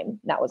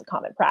time. That was a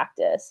common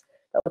practice.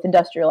 But with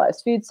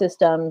industrialized food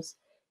systems,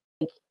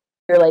 like,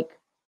 you're like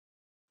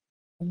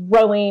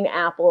growing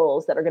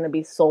apples that are going to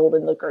be sold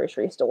in the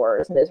grocery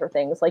stores, and those are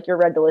things like your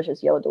Red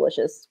Delicious, Yellow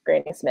Delicious,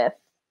 Granny Smith,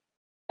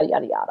 yada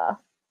yada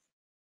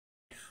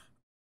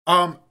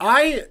yada.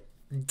 I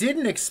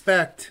didn't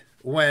expect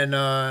when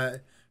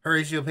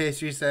Horatio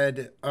Pastry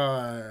said,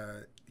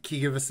 "Can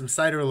you give us some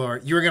cider lore?"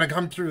 You were gonna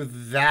come through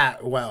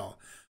that well,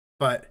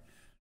 but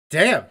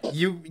damn,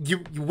 you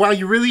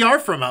really are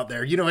from out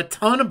there. You know a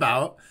ton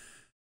about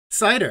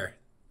cider.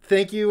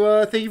 Thank you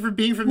for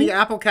being from the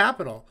Apple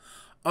capital.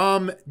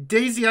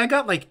 Daisy, I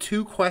got like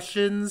 2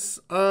 questions.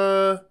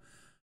 I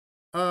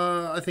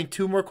think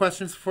 2 more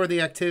questions before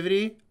the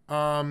activity.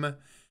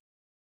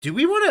 Do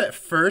we want to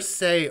first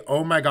say,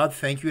 "Oh my God,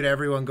 thank you" to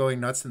everyone going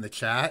nuts in the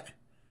chat?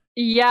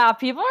 Yeah,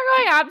 people are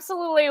going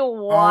absolutely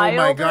wild. Oh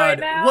my God! Right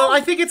now. Well,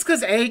 I think it's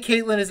because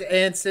Kaitlyn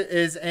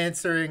is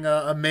answering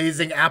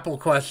amazing Apple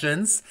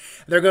questions.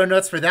 They're going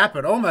nuts for that.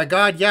 But oh my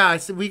God, yeah!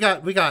 We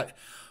got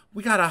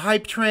a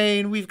hype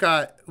train. We've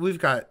got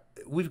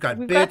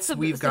bits.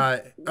 We've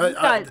got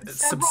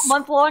several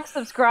month-long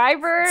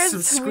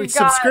subscribers.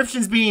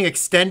 Subscriptions being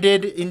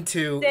extended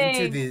into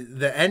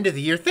the end of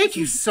the year. Thank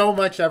you so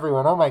much,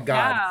 everyone. Oh my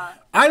God,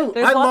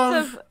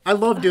 yeah. I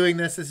love doing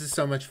this. This is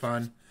so much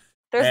fun.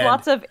 There's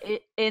lots of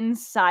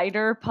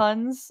insider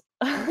puns.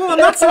 Well, I'm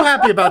not so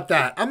happy about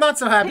that. But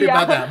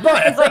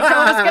it's like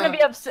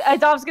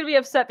Dom's gonna be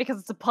upset because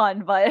it's a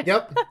pun. But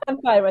yep,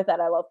 I'm fine with that.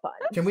 I love puns.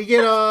 Can we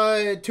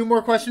get 2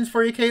 more questions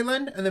for you,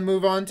 Kaitlyn, and then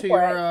move on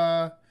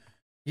to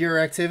your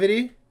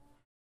activity?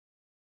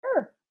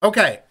 Sure.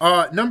 Okay.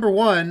 Number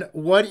 1,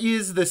 what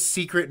is the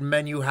secret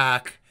menu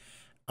hack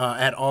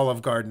at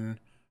Olive Garden,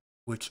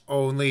 which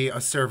only a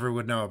server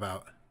would know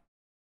about?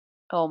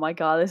 Oh my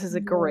God, this is a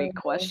great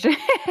question.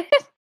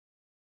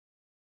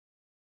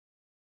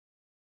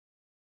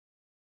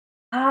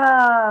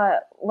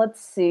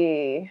 Let's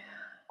see.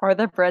 Are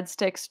the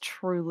breadsticks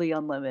truly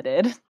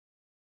unlimited?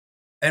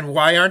 And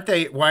why aren't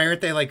they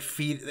like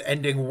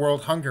ending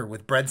world hunger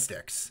with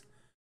breadsticks?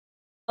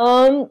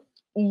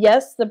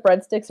 Yes, the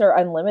breadsticks are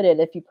unlimited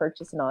if you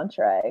purchase an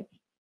entree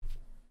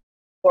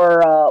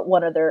or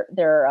one of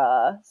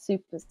their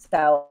soup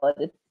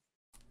salad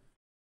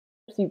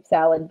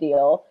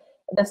deal.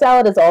 The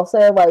salad is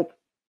also like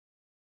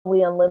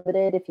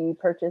unlimited if you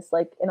purchase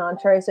like an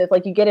entree. So if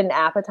like you get an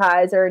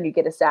appetizer and you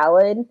get a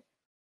salad, you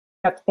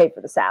have to pay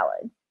for the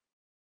salad.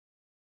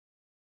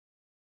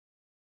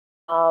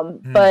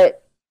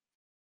 But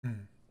I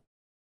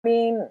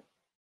mean,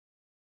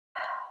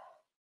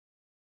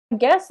 I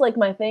guess like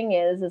my thing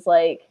is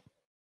like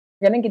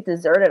you're gonna get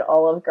dessert at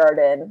Olive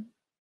Garden.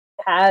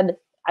 I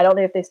don't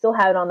know if they still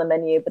have it on the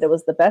menu, but it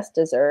was the best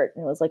dessert.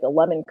 And it was like a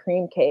lemon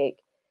cream cake.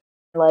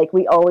 And, like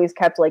we always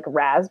kept like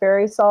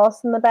raspberry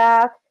sauce in the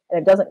back,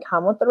 and it doesn't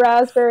come with the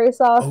raspberry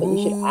sauce, but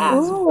you should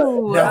ask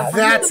for it. Now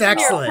that's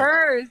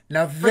excellent.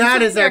 Now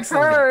that is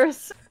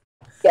excellent.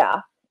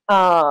 Yeah.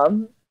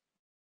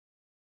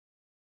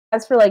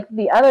 As for like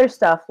the other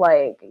stuff,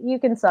 like you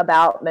can sub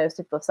out most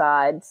of the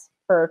sides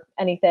for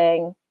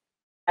anything.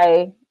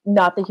 I'm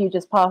not the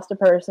hugest pasta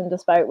person,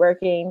 despite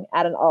working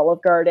at an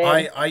Olive Garden.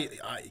 I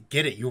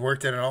get it. You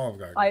worked at an Olive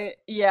Garden. I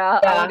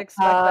would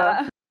expect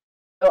that.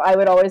 So I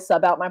would always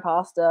sub out my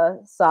pasta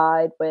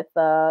side with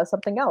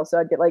something else. So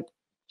I'd get like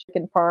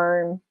chicken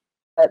parm,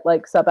 but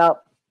like sub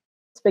out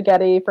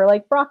spaghetti for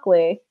like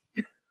broccoli.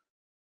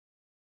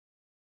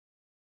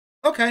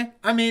 Okay,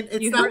 I mean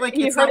it's not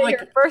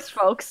like first,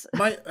 folks.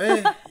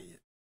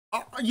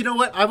 You know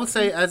what I will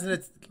say,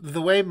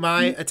 the way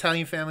my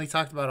Italian family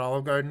talked about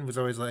Olive Garden was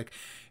always like,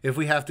 if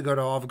we have to go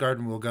to Olive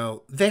Garden, we'll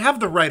go. They have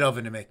the right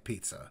oven to make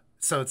pizza,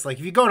 so it's like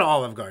if you go to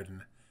Olive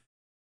Garden,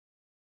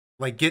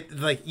 like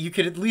you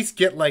could at least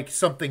get like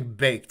something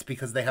baked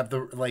because they have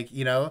the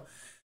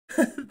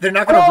they're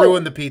not going to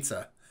ruin the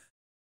pizza.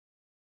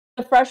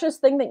 The freshest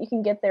thing that you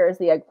can get there is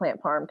the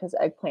eggplant parm because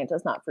eggplant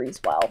does not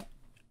freeze well.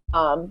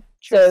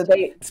 So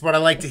it's what I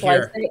like to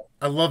hear.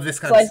 I love this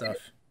kind of stuff.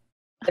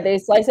 They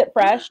slice it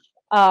fresh,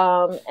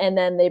 and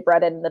then they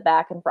bread it in the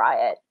back and fry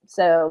it.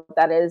 So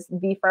that is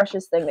the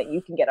freshest thing that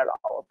you can get at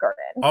Olive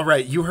Garden. All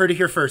right, you heard it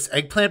here first.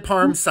 Eggplant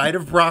parm, side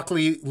of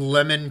broccoli,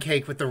 lemon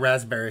cake with the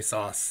raspberry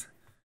sauce.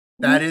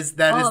 That is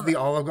the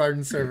Olive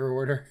Garden server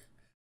order.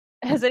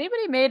 Has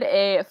anybody made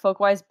a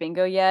Folkwise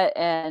bingo yet?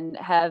 And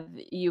have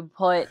you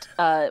put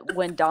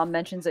when Dom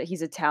mentions that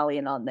he's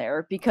Italian on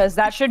there? Because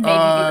that should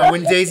maybe be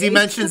when Daisy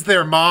mentions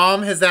their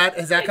mom. Has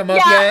that come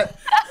up yet?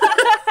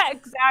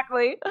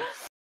 Exactly.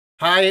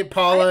 Hi,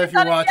 Paula, if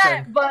you're watching.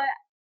 Yet, but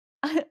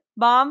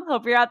Mom,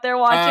 hope you're out there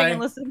watching and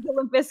listening to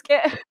Limp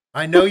Bizkit.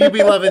 I know you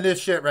be loving this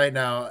shit right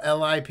now.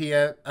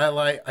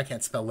 L-I-P-L-I. I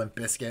can't spell Limp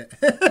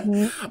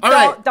Bizkit. All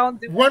right.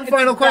 Don't do One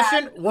final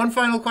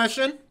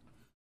question.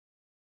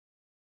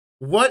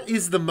 What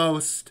is the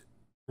most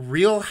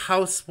Real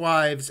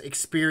Housewives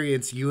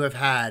experience you have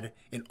had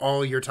in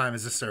all your time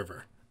as a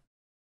server?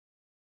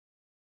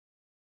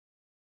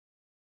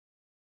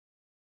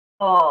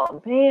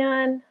 Oh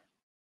man.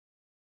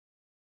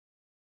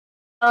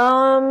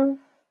 Damn.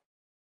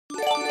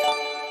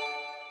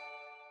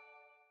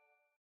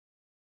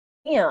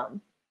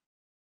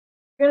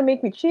 You're gonna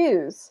make me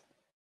choose.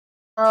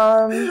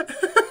 Not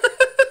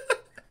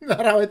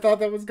how I thought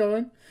that was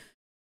going.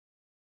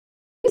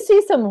 You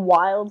see some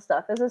wild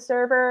stuff as a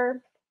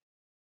server,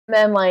 and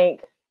then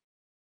like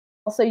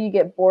also you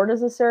get bored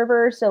as a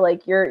server, so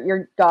like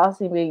you're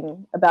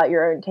gossiping about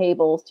your own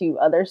tables to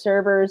other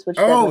servers, which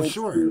then leads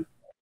to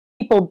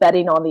people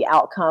betting on the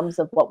outcomes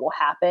of what will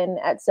happen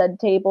at said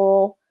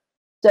table.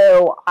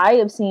 So I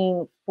have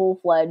seen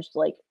full-fledged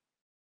like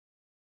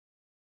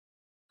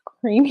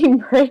screaming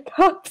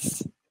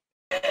breakups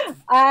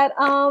at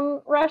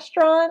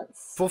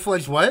restaurants.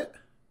 Full-fledged what?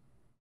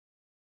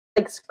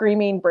 Like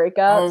screaming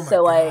breakups.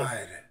 So like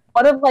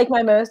one of like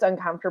my most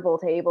uncomfortable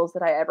tables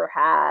that I ever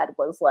had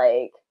was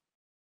like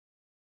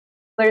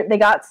they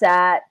got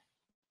sat.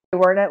 They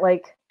weren't at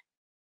like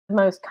the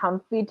most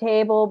comfy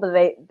table, but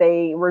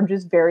they were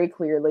just very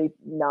clearly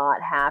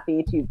not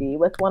happy to be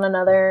with one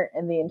another.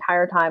 And the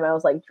entire time I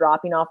was like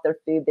dropping off their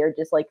food, they're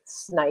just like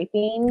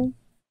sniping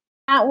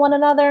at one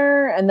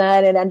another. And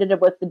then it ended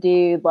up with the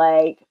dude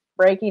like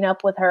breaking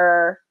up with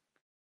her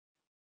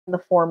in the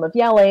form of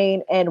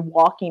yelling and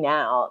walking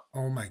out.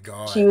 Oh my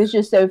god. She was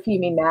just so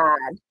fuming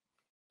mad.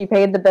 She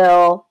paid the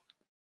bill.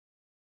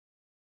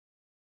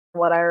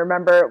 What I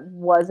remember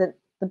wasn't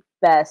the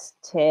best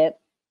tip,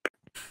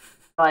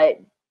 but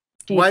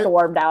she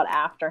stormed out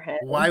after him.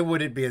 Why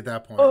would it be at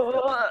that point?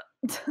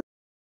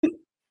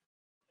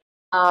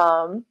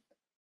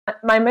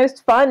 My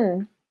most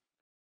fun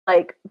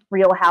like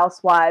Real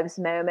Housewives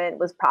moment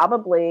was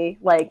probably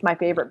like my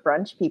favorite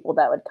brunch people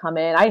that would come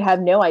in. I have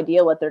no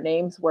idea what their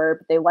names were,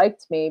 but they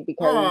liked me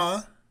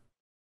because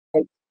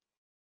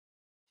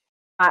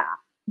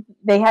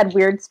they had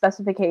weird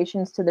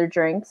specifications to their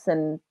drinks,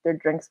 and their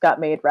drinks got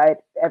made right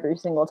every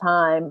single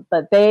time.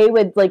 But they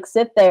would like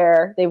sit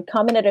there. They would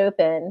come in at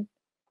open.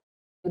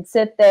 Would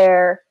sit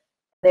there.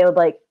 They would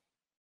like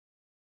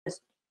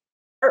just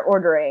start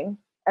ordering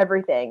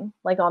everything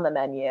like on the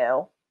menu,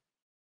 all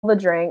the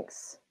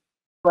drinks.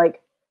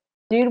 Like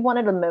Dude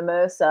wanted a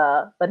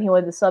mimosa, but he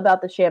wanted to sub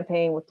out the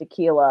champagne with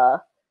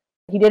tequila.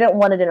 He didn't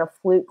want it in a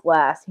flute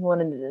glass. He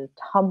wanted it in a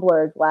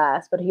tumbler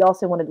glass, but he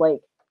also wanted like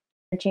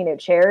maraschino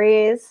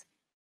cherries,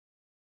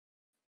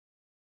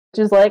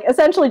 which is like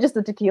essentially just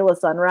a tequila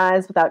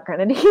sunrise without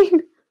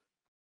grenadine.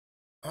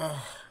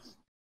 Oh,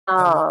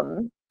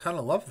 kind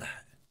of love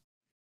that.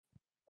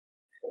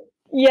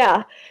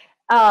 Yeah.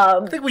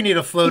 I think we need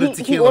a floated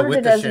tequila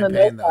with the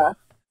champagne, though.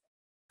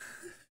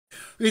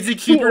 Is it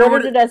cheaper? He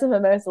ordered it as a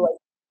mimosa. Like...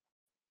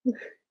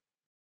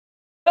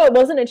 No, it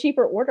wasn't a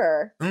cheaper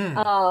order.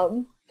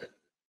 And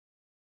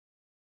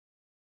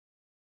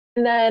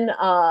then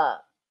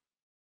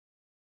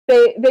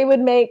they would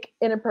make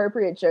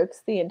inappropriate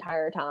jokes the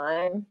entire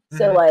time.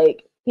 So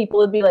like people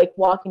would be like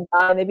walking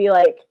by and they'd be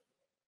like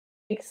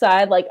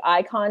side like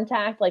eye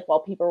contact like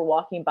while people were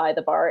walking by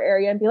the bar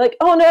area and be like,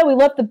 "Oh no, we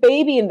left the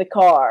baby in the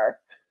car."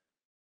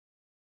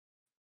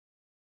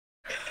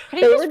 Can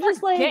you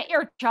just like get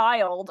your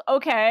child?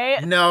 Okay.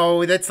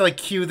 No, that's like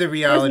cue the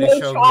reality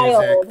show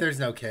music. There's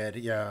no kid.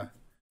 Yeah.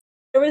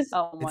 There was.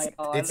 Oh my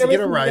god. It's to get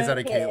a rise out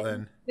of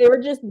Kaitlyn. They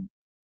were just.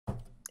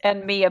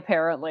 And me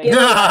apparently.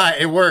 Yeah,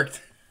 it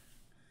worked.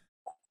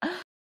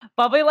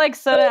 Bobby likes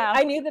soda.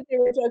 I knew that they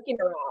were joking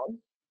around.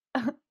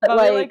 But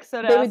like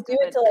soda. They would do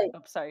it to like.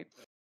 Oh, sorry.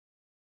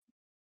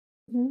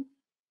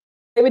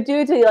 They would do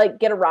it to like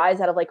get a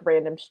rise out of like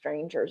random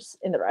strangers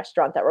in the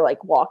restaurant that were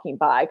like walking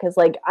by, because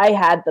like I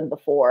had them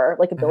before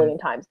like a billion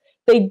times.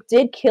 They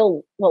did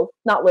kill, well,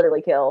 not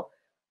literally kill,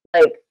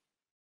 like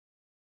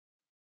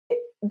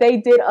they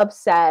did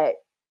upset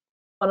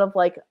one of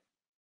like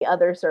the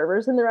other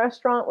servers in the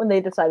restaurant when they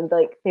decided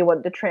like they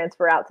wanted to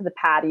transfer out to the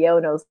patio,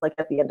 and it was like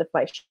at the end of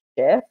my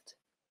shift.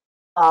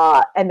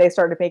 And they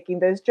started making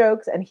those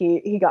jokes, and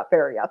he got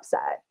very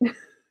upset.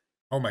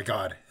 Oh my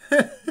god.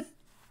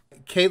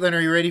 Kaitlyn, are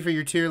you ready for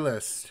your tier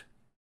list?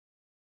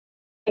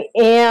 I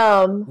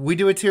am. We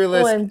do a tier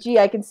list. OMG,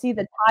 I can see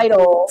the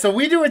title. So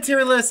we do a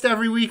tier list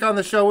every week on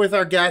the show with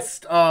our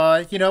guest.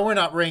 You know, we're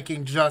not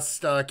ranking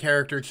just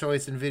character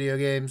choice in video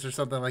games or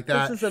something like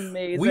that. This is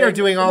amazing. We are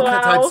doing all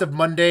types of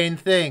mundane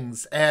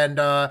things. And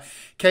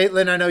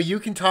Kaitlyn, I know you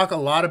can talk a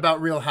lot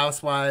about Real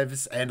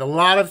Housewives, and a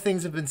lot of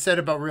things have been said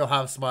about Real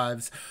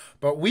Housewives.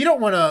 But we don't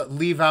want to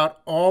leave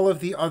out all of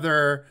the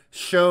other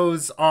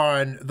shows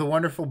on the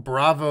wonderful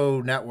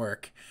Bravo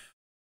network.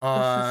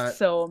 This is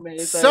so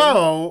amazing.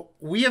 So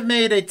we have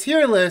made a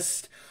tier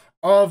list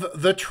of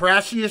the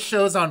trashiest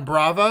shows on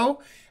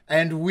Bravo,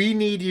 and we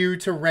need you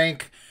to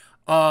rank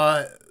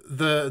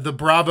the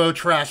Bravo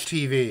trash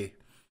TV.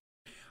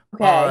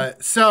 Okay.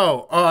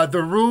 So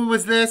the rule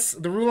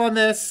on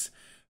this.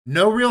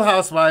 No Real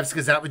Housewives,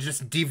 because that would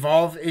just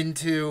devolve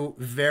into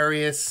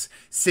various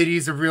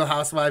cities of Real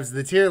Housewives of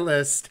the tier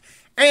list,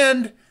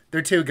 and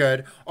they're too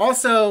good.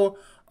 Also,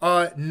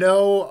 I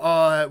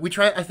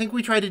think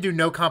we tried to do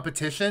no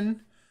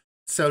competition,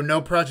 so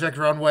no Project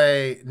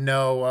Runway,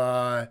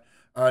 no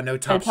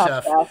Top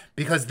Chef,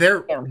 because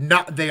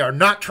they are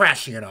not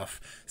trashy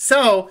enough.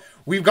 So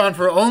we've gone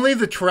for only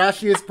the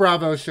trashiest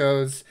Bravo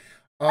shows.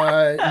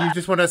 You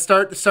just want to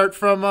start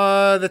from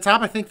the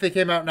top. I think they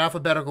came out in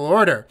alphabetical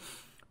order.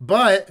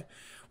 But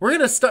we're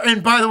gonna start.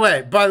 And by the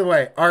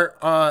way,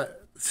 our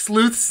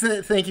sleuths,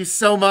 thank you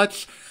so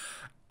much.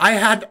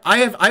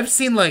 I've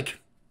seen like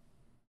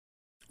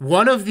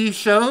one of these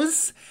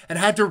shows and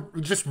had to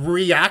just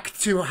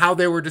react to how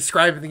they were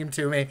describing them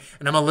to me,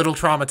 and I'm a little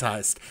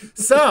traumatized.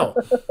 So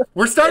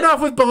we're starting off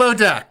with Below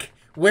Deck.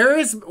 Where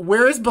is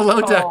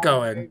Below Deck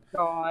going?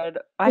 Oh my god!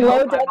 I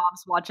hope my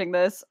mom's watching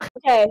this.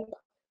 Okay.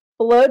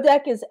 Below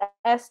Deck is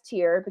S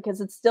tier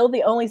because it's still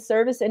the only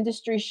service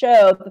industry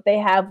show that they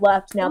have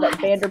left now that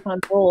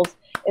Vanderpump Rules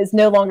is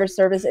no longer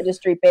service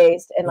industry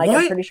based, and like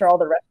I'm pretty sure all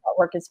the restaurant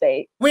work is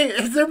fake. Wait,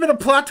 has there been a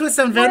plot twist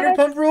on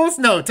Vanderpump Rules?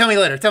 No, tell me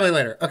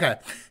later. Okay.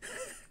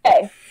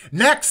 Okay.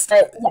 Next,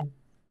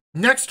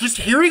 just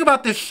hearing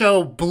about this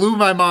show blew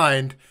my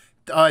mind.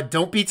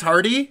 Don't Be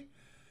Tardy.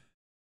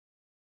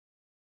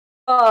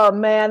 Oh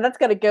man, that's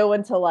gonna go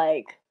into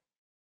like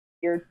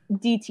your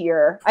D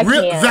tier. I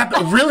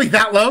can't. Really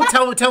that low?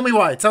 Tell me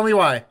why. Tell me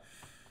why.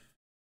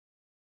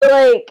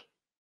 Like,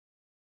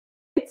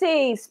 it's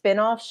a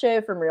spin-off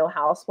show from Real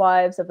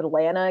Housewives of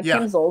Atlanta. Yeah.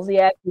 Kim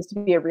Zolciak used to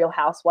be a Real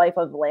Housewife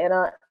of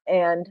Atlanta,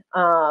 and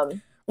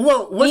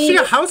well, was she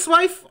a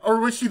housewife or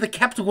was she the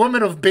kept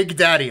woman of Big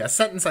Daddy? A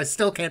sentence I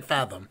still can't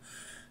fathom.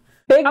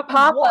 Big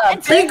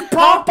Papa. Big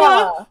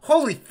Papa?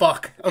 Holy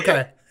fuck.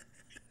 Okay.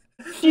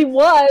 She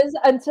was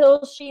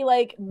until she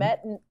like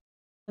met and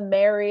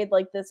married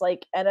like this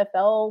like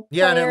NFL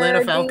an Atlanta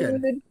dude.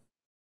 Falcon.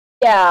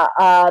 Yeah,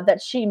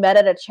 that she met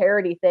at a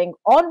charity thing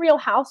on Real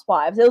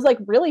Housewives. It was like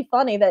really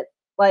funny that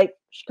like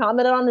she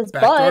commented on his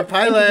butt,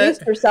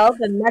 introduced herself,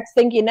 and next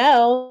thing you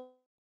know,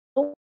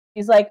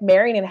 she's like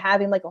marrying and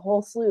having like a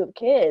whole slew of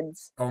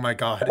kids. Oh my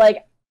god!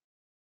 Like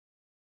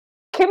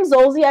Kim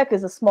Zolciak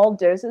is a small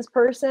doses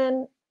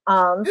person.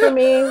 For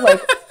me, like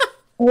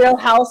Real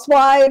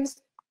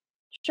Housewives,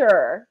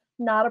 sure.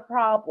 Not a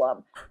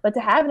problem, but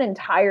to have an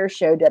entire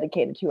show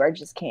dedicated to her, I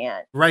just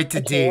can't. Right to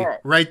D.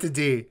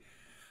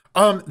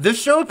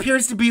 This show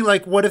appears to be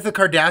like, what if the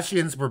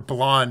Kardashians were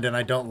blonde, and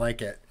I don't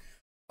like it.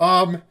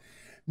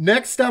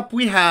 Next up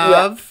we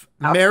have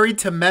Married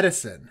to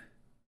Medicine.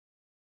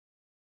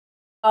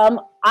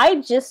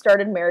 I just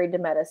started Married to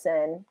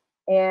Medicine,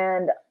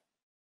 and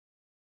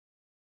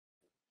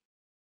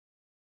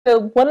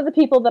so one of the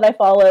people that I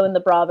follow in the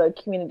Bravo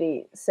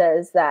community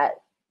says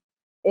that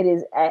it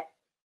is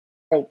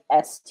like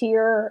S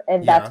tier,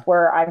 and that's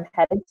where I'm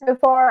headed so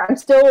far. I'm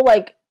still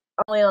like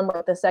only on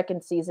like the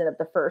second season of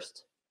the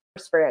first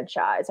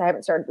franchise. I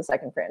haven't started the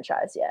second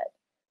franchise yet.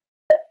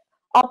 But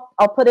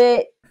I'll put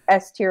it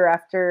S tier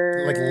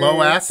after like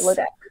low S. Below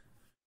Deck.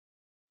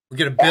 We're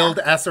gonna build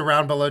S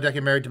around Below Deck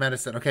and Married to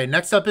Medicine. Okay,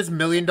 next up is $1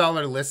 Million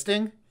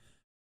Listing.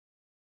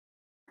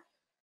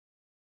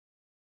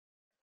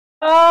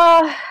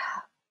 I'm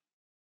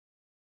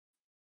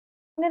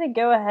gonna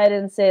go ahead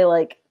and say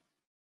like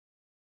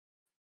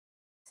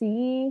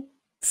C.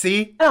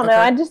 C? I don't know.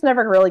 I just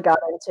never really got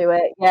into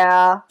it.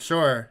 Yeah.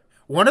 Sure.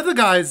 One of the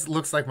guys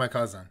looks like my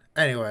cousin.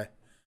 Anyway.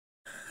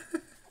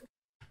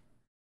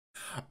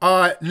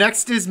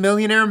 Next is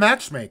Millionaire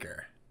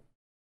Matchmaker.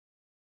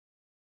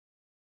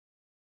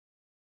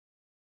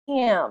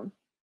 Damn.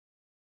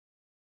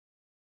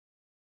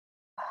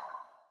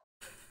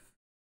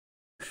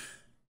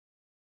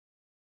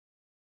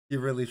 You're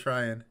really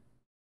trying.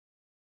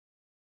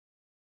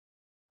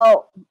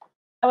 Oh,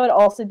 that would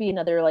also be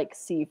another like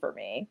C for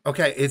me.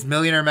 Okay, is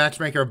Millionaire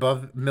Matchmaker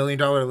above $1 Million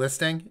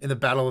Listing in the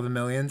Battle of the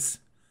Millions?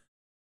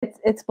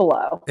 It's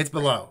below. It's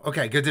below.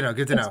 Okay, good to know.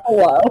 Good to know.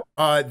 Below.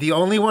 The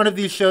only one of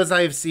these shows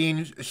I have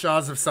seen,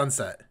 Shaws of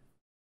Sunset.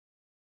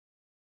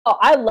 Oh,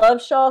 I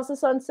love Shaws of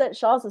Sunset.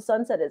 Shaws of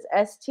Sunset is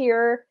S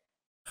tier.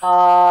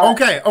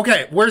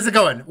 Okay. Where's it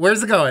going?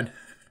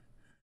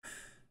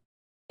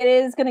 It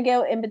is going to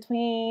go in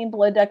between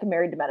Below Deck and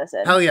Married to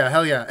Medicine. Hell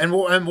yeah. And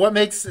what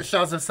makes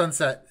Shaws of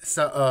Sunset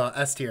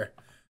S tier?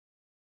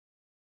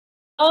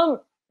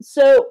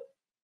 So,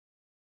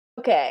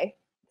 okay.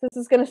 This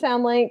is going to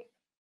sound like,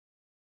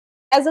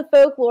 as a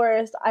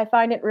folklorist, I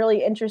find it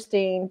really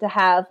interesting to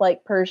have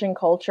like Persian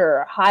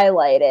culture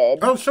highlighted.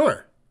 Oh,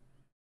 sure.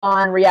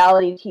 On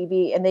reality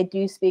TV, and they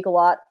do speak a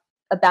lot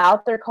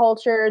about their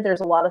culture. There's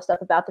a lot of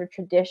stuff about their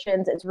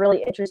traditions. It's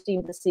really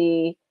interesting to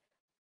see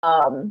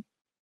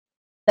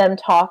them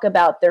talk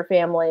about their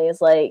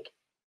families, like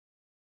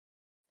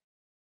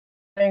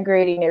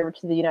immigrating over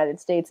to the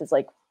United States as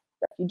like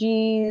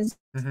refugees.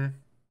 Mm-hmm.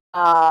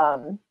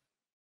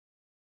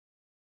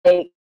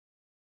 Like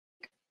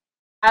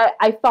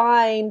I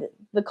find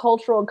the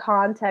cultural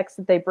context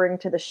that they bring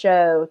to the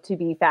show to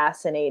be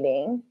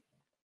fascinating.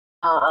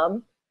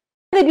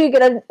 They do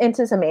get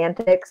into some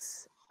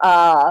antics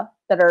that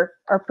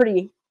are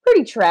pretty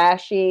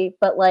trashy,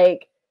 but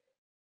like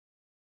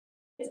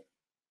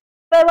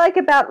what I like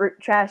about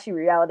trashy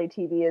reality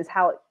TV is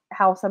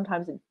how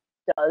sometimes it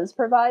does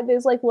provide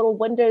those like little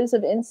windows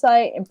of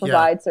insight and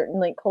provide certain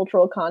like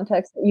cultural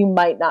context that you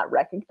might not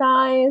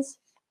recognize.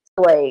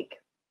 Like,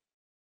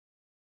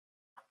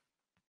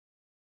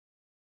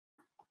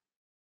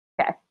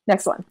 okay,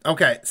 next one.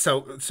 Okay,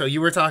 so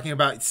you were talking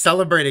about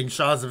celebrating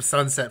Shaws of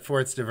Sunset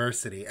for its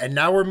diversity, and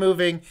now we're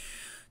moving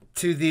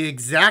to the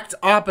exact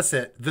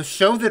opposite. The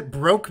show that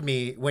broke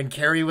me when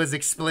Carrie was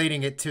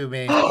explaining it to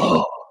me.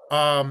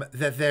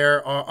 That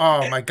there are,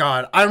 oh my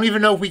god, I don't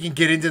even know if we can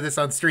get into this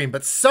on stream,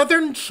 but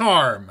Southern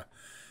Charm.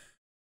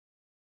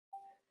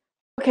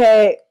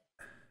 Okay,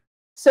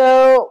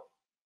 so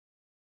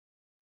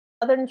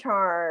Southern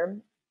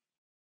Charm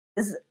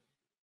is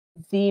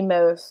the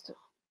most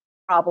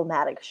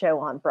problematic show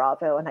on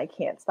Bravo, and I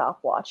can't stop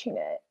watching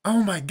it.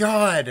 Oh my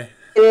god.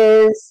 It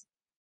is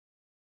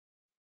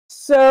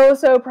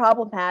so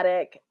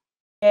problematic,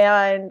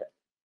 and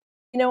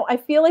you know, I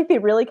feel like they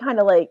really kind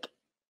of like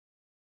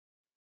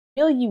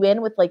reel you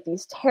in with like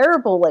these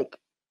terrible like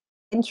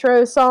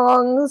intro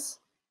songs.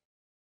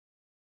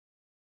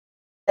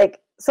 Like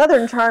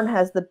Southern Charm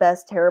has the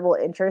best terrible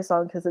intro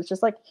song because it's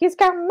just like, he's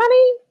got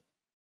money,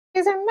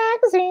 he's in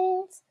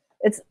magazines.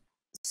 It's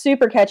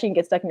super catchy and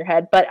gets stuck in your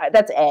head, but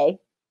that's A.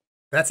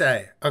 That's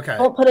A. Okay.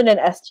 I won't put it in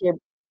S tier.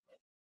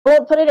 I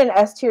won't put it in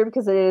S tier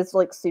because it is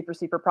like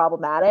super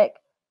problematic.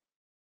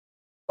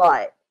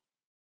 But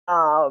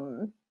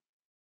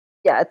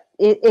yeah,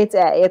 it's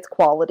A. It's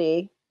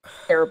quality.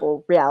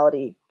 Terrible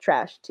reality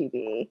trash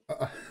TV.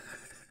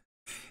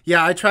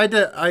 Yeah, I tried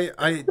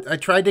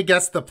to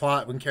guess the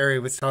plot when Carrie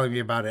was telling me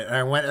about it, and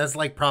I went as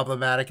like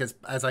problematic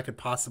as I could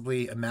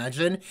possibly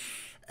imagine,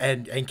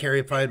 and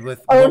Carrie replied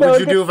with, "What would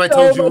you do if I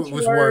told you it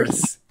was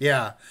worse?"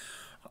 Yeah.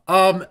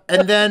 And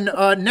then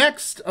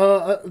next,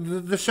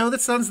 the show that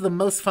sounds the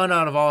most fun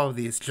out of all of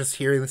these, just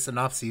hearing the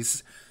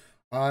synopses,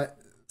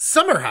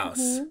 Summer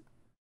House. Mm-hmm.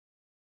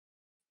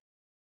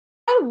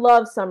 I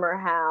love Summer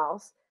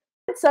House.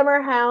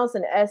 Summer House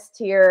and S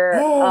tier.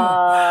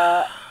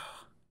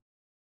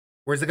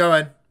 Where's it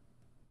going?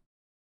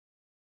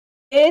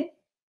 I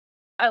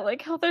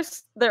like how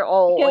they're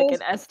all like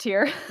an S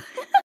tier.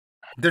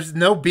 There's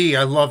no B.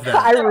 I love that.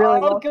 I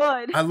really love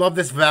good. I love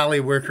this valley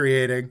we're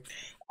creating.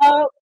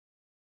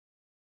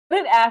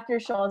 But after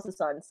Shaw's of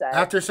Sunset.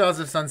 After Shaws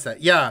of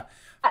Sunset, yeah.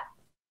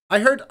 I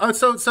heard. Oh,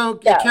 so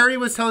Yeah. Carrie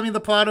was telling me the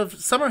plot of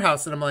Summer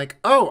House, and I'm like,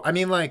 oh, I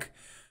mean, like,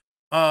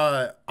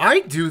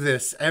 I do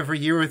this every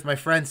year with my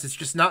friends. It's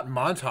just not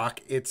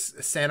Montauk.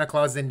 It's Santa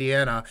Claus,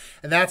 Indiana,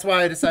 and that's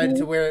why I decided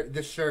to wear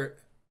this shirt.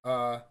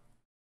 One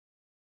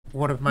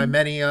of my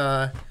many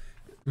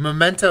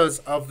mementos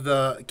of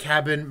the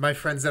cabin my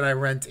friends and I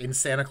rent in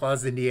Santa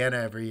Claus, Indiana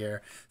every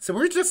year. So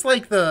we're just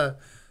like the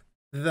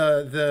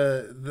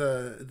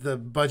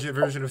budget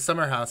version of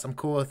Summer House. I'm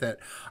cool with it.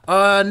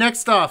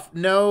 Next off,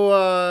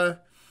 another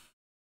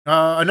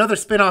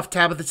spin-off,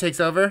 Tabitha Takes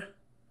Over.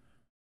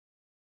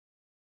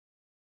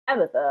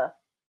 Tabitha.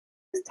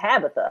 Who's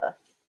Tabitha?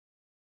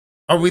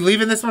 Are we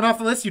leaving this one off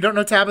the list? You don't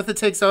know Tabitha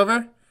Takes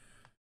Over?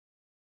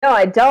 No,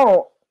 I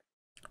don't.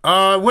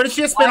 What is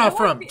she a spin-off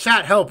do I from?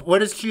 Chat, help.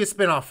 What is she a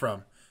spin-off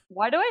from?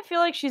 Why do I feel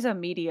like she's a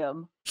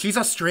medium? She's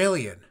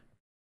Australian.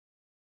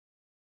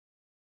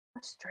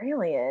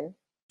 Australian.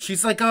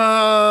 She's like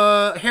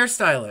a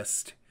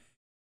hairstylist.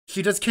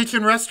 She does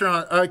kitchen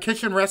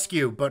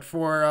rescue, but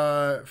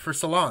for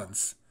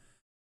salons.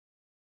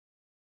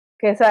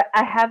 Okay, so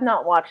I have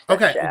not watched that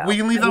Okay, show. we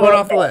can leave that one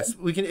off the list.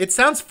 We can. It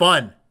sounds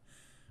fun,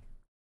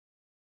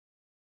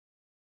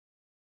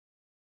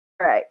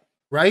 Right.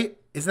 right?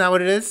 Isn't that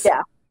what it is?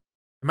 Yeah.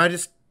 Am I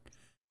just?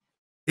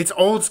 It's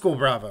old school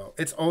Bravo.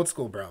 It's old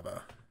school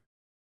Bravo.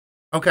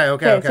 Okay.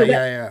 So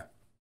Yeah.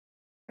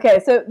 Okay,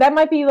 so that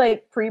might be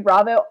like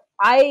pre-Bravo.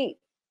 I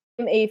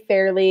am a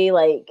fairly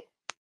I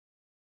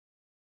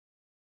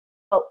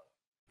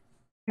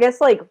guess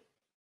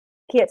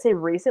can't say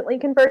recently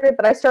converted,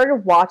 but I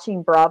started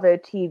watching Bravo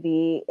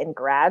TV in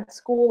grad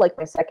school, like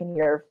my second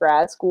year of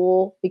grad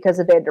school, because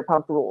of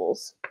Vanderpump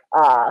Rules.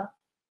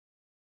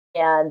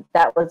 And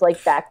that was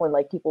back when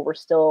people were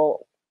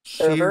still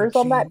servers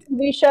on that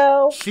TV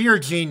show. Sheer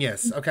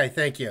Genius. Okay,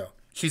 thank you.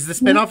 She's the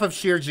spinoff of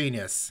Sheer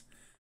Genius.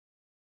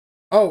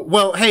 Oh,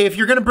 well, hey, if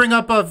you're going to bring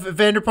up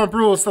Vanderpump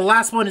Rules, the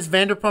last one is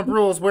Vanderpump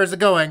Rules. Where's it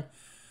going?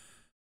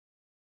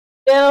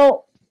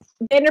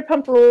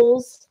 Vanderpump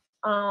Rules,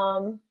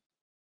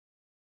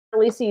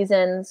 early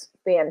seasons,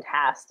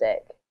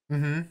 fantastic.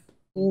 Mm-hmm.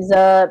 These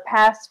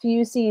past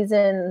few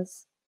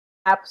seasons,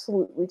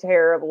 absolutely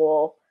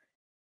terrible.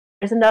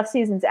 There's enough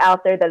seasons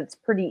out there that it's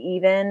pretty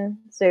even,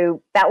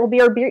 so that will be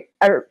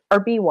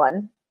our B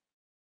one.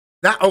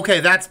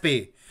 That's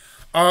B.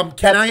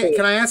 Can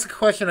I ask a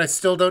question I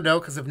still don't know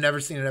because I've never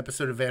seen an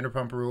episode of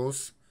Vanderpump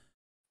Rules?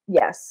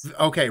 Yes.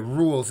 Okay,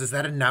 rules. Is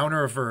that a noun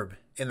or a verb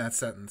in that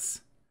sentence?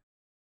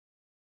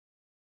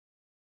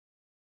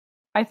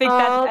 I think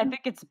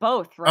it's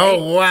both, right?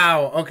 Oh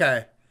wow.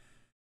 Okay.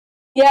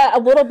 Yeah, a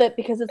little bit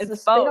because it's the both.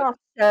 spin-off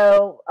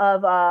show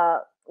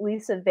of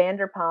Lisa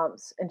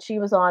Vanderpump's, and she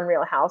was on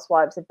Real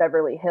Housewives of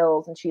Beverly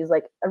Hills, and she's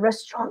like a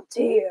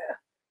restaurateur,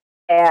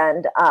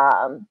 and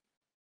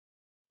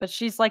but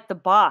she's like the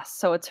boss,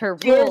 so it's her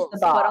She is rules, the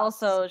but boss.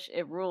 also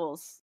it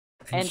rules.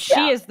 And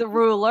she is the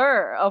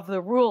ruler of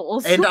the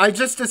rules. And I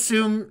just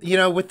assume,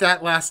 with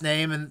that last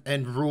name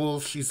and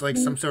rules, she's like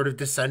some sort of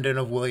descendant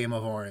of William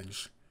of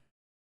Orange.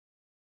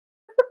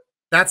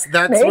 That's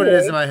what it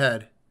is in my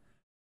head.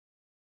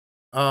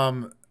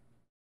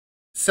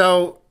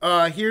 So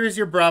here's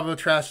your Bravo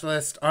trash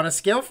list. On a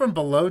scale from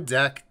below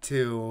deck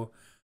to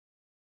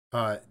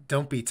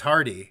don't be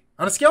tardy.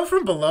 On a scale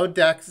from below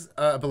deck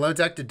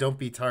to don't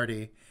be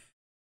tardy,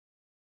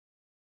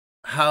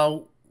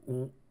 how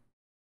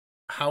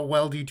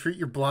well do you treat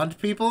your blonde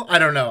people? I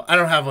don't know. I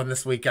don't have one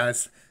this week,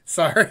 guys.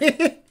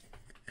 Sorry.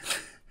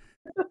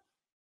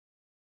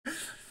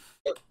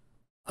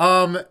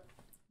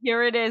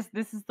 Here it is.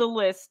 This is the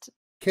list.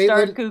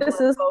 Kaitlyn,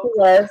 this is the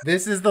list.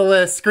 This is the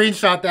list.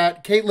 Screenshot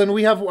that. Kaitlyn,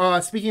 we have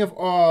speaking of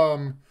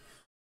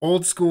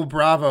old school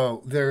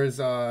Bravo, there's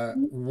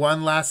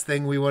one last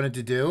thing we wanted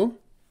to do.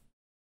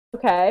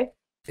 Okay.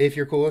 If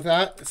you're cool with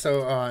that.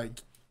 So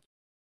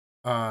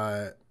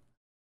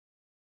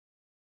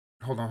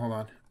hold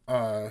on.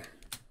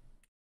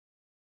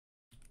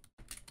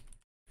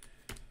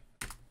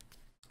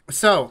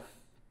 So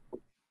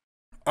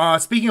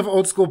speaking of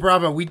old school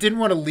Bravo, we didn't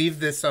want to leave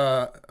this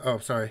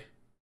sorry.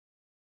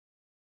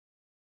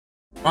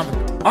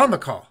 On the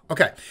call.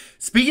 Okay.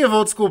 Speaking of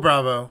old school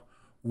Bravo,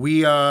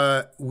 we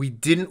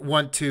didn't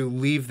want to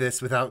leave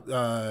this without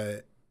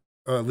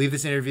leave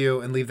this interview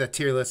and leave that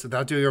tier list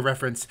without doing a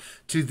reference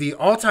to the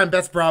all-time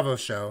best Bravo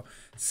show.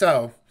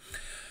 So,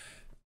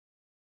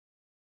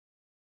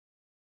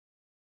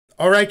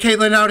 all right,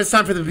 Kaitlyn, now it is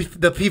time for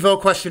the Pivot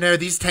questionnaire.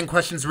 These 10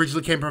 questions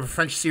originally came from a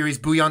French series,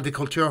 Bouillon de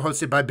Culture,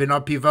 hosted by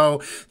Bernard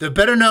Pivot. They're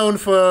better known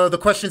for the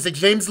questions that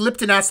James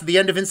Lipton asked at the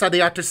end of Inside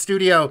the Actors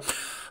Studio.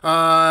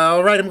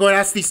 All right, I'm going to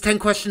ask these 10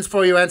 questions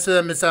for you. Answer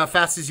them as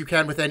fast as you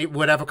can with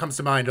whatever comes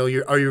to mind. Are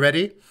you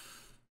ready?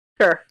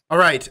 Sure. All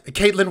right,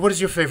 Kaitlyn, what is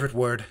your favorite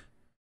word?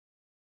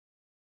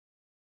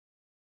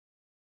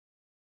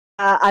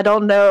 I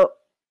don't know.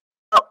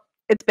 Oh,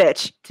 it's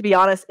bitch. To be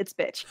honest, it's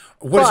bitch.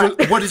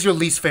 What is your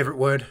least favorite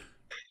word?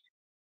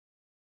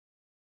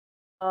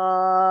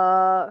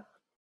 I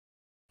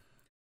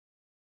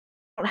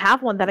don't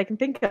have one that I can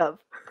think of.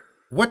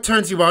 What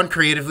turns you on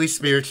creatively,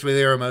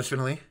 spiritually, or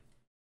emotionally?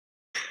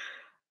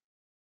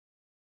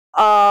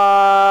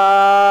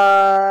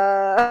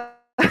 I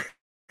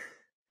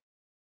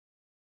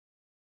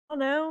don't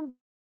know.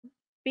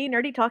 Being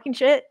nerdy, talking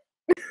shit.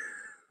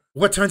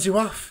 What turns you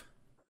off?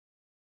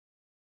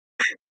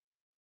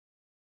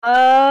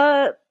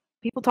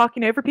 People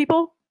talking over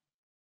people.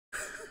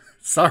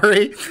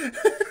 Sorry.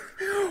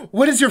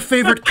 What is your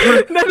favorite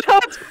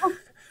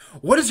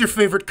What is your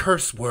favorite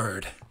curse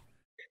word?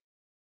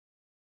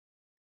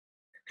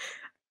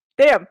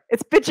 Damn,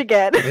 it's bitch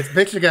again. It's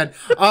bitch again.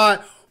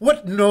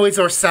 What noise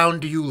or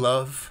sound do you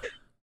love?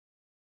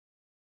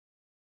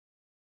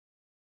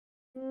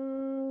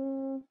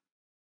 Why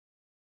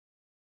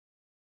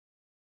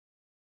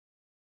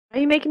are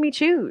you making me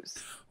choose?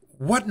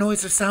 What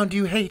noise or sound do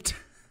you hate?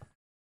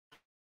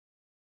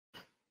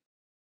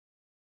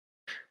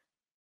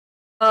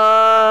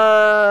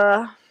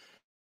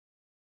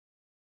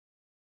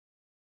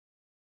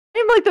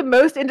 I'm like the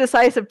most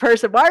indecisive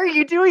person. Why are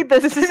you doing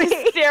this to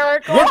me?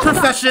 Hysterical. What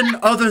profession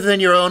other than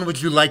your own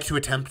would you like to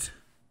attempt?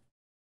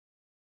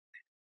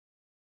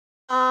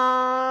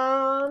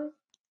 I'd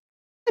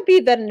be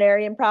a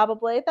veterinarian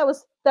probably. That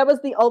was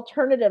the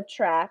alternative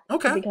track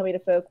to becoming a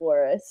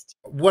folklorist.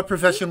 What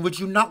profession would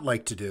you not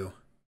like to do?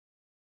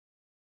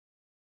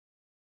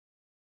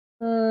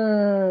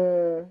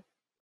 Through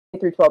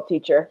 12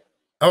 teacher.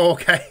 Oh,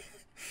 okay.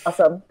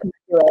 Awesome. Can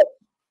do it.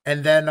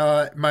 And then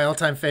my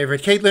all-time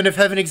favorite, Kaitlyn, if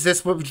heaven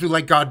exists, what would you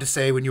like God to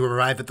say when you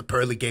arrive at the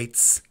pearly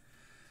gates?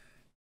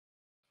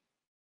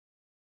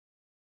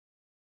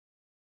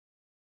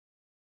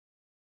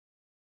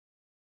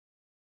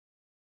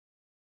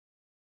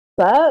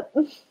 Sup?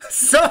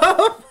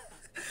 Sup?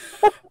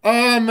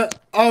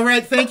 All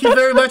right, thank you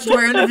very much to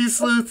our interview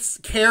sleuths,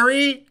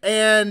 Carrie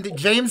and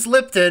James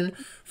Lipton,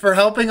 for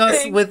helping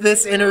us with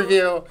this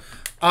interview.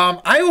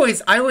 I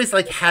always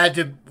like had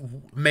to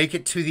make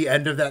it to the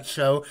end of that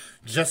show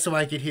just so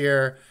I could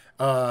hear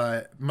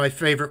my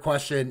favorite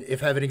question: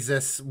 if heaven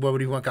exists, what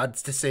would you want God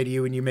to say to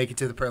you when you make it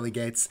to the pearly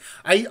gates?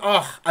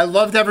 I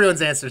loved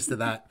everyone's answers to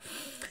that.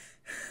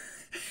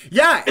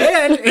 Yeah,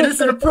 and it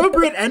is an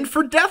appropriate end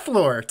for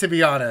Deathlore, to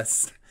be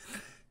honest.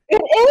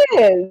 It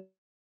is.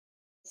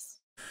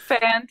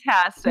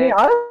 Fantastic. I mean,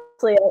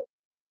 honestly,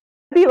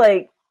 I'd be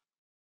like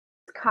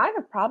kind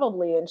of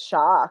probably in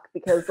shock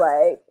because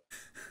like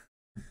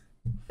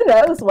who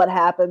knows what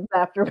happens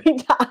after we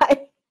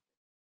die.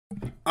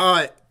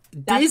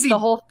 Daisy,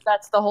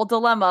 that's the whole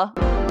dilemma.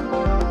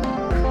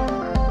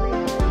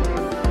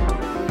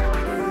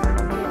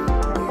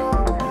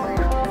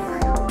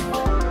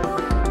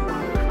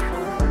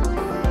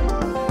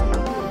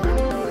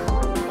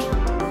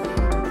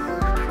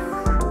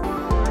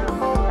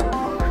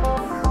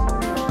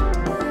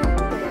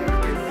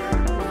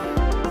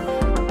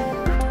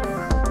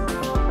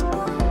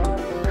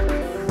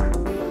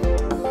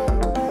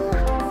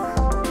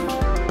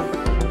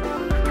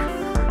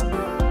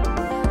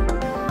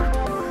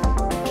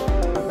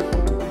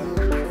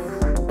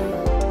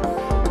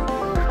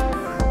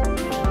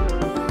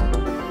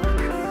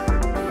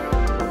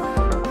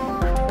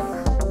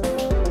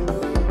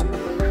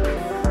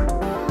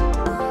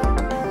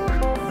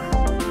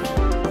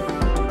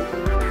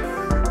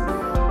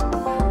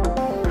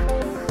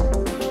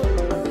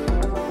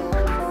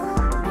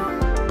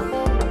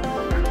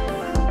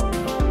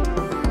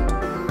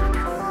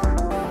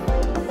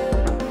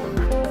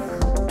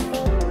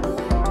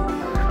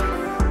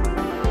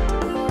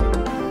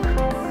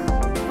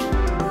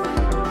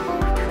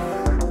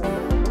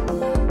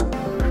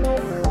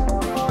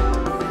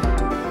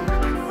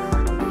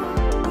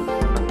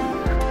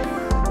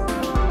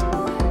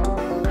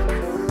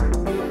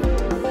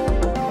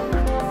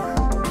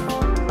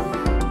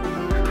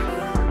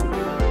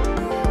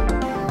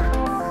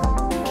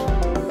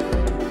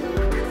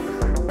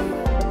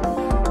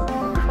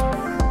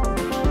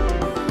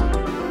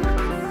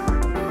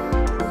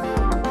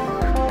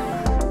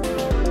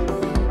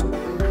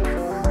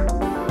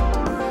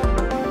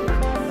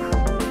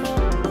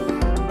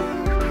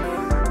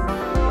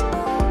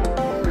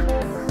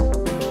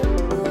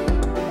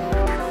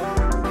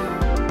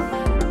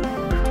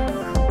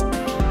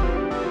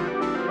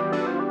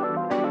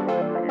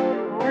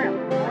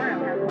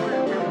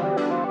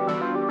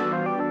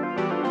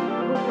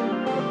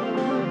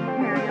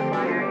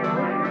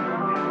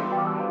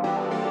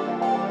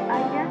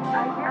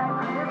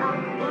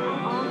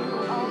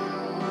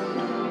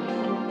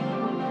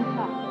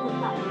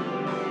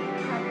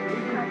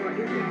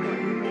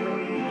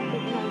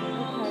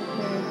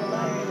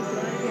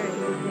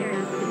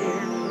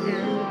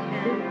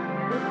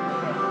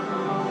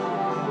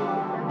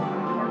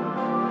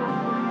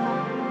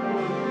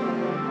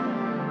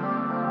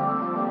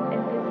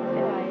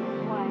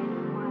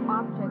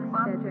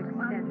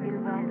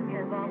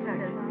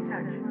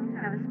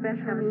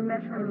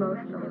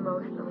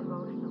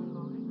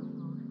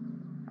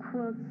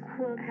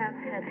 Quotes have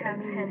had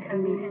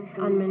meaning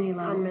on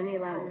many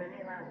levels.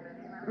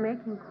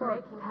 making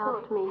quotes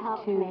helped me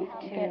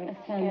to get a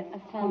sense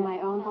of my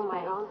own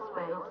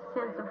space,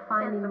 sense of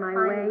finding my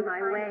way,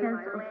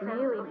 sense of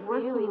really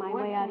working my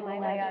way out of the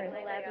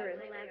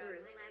labyrinth.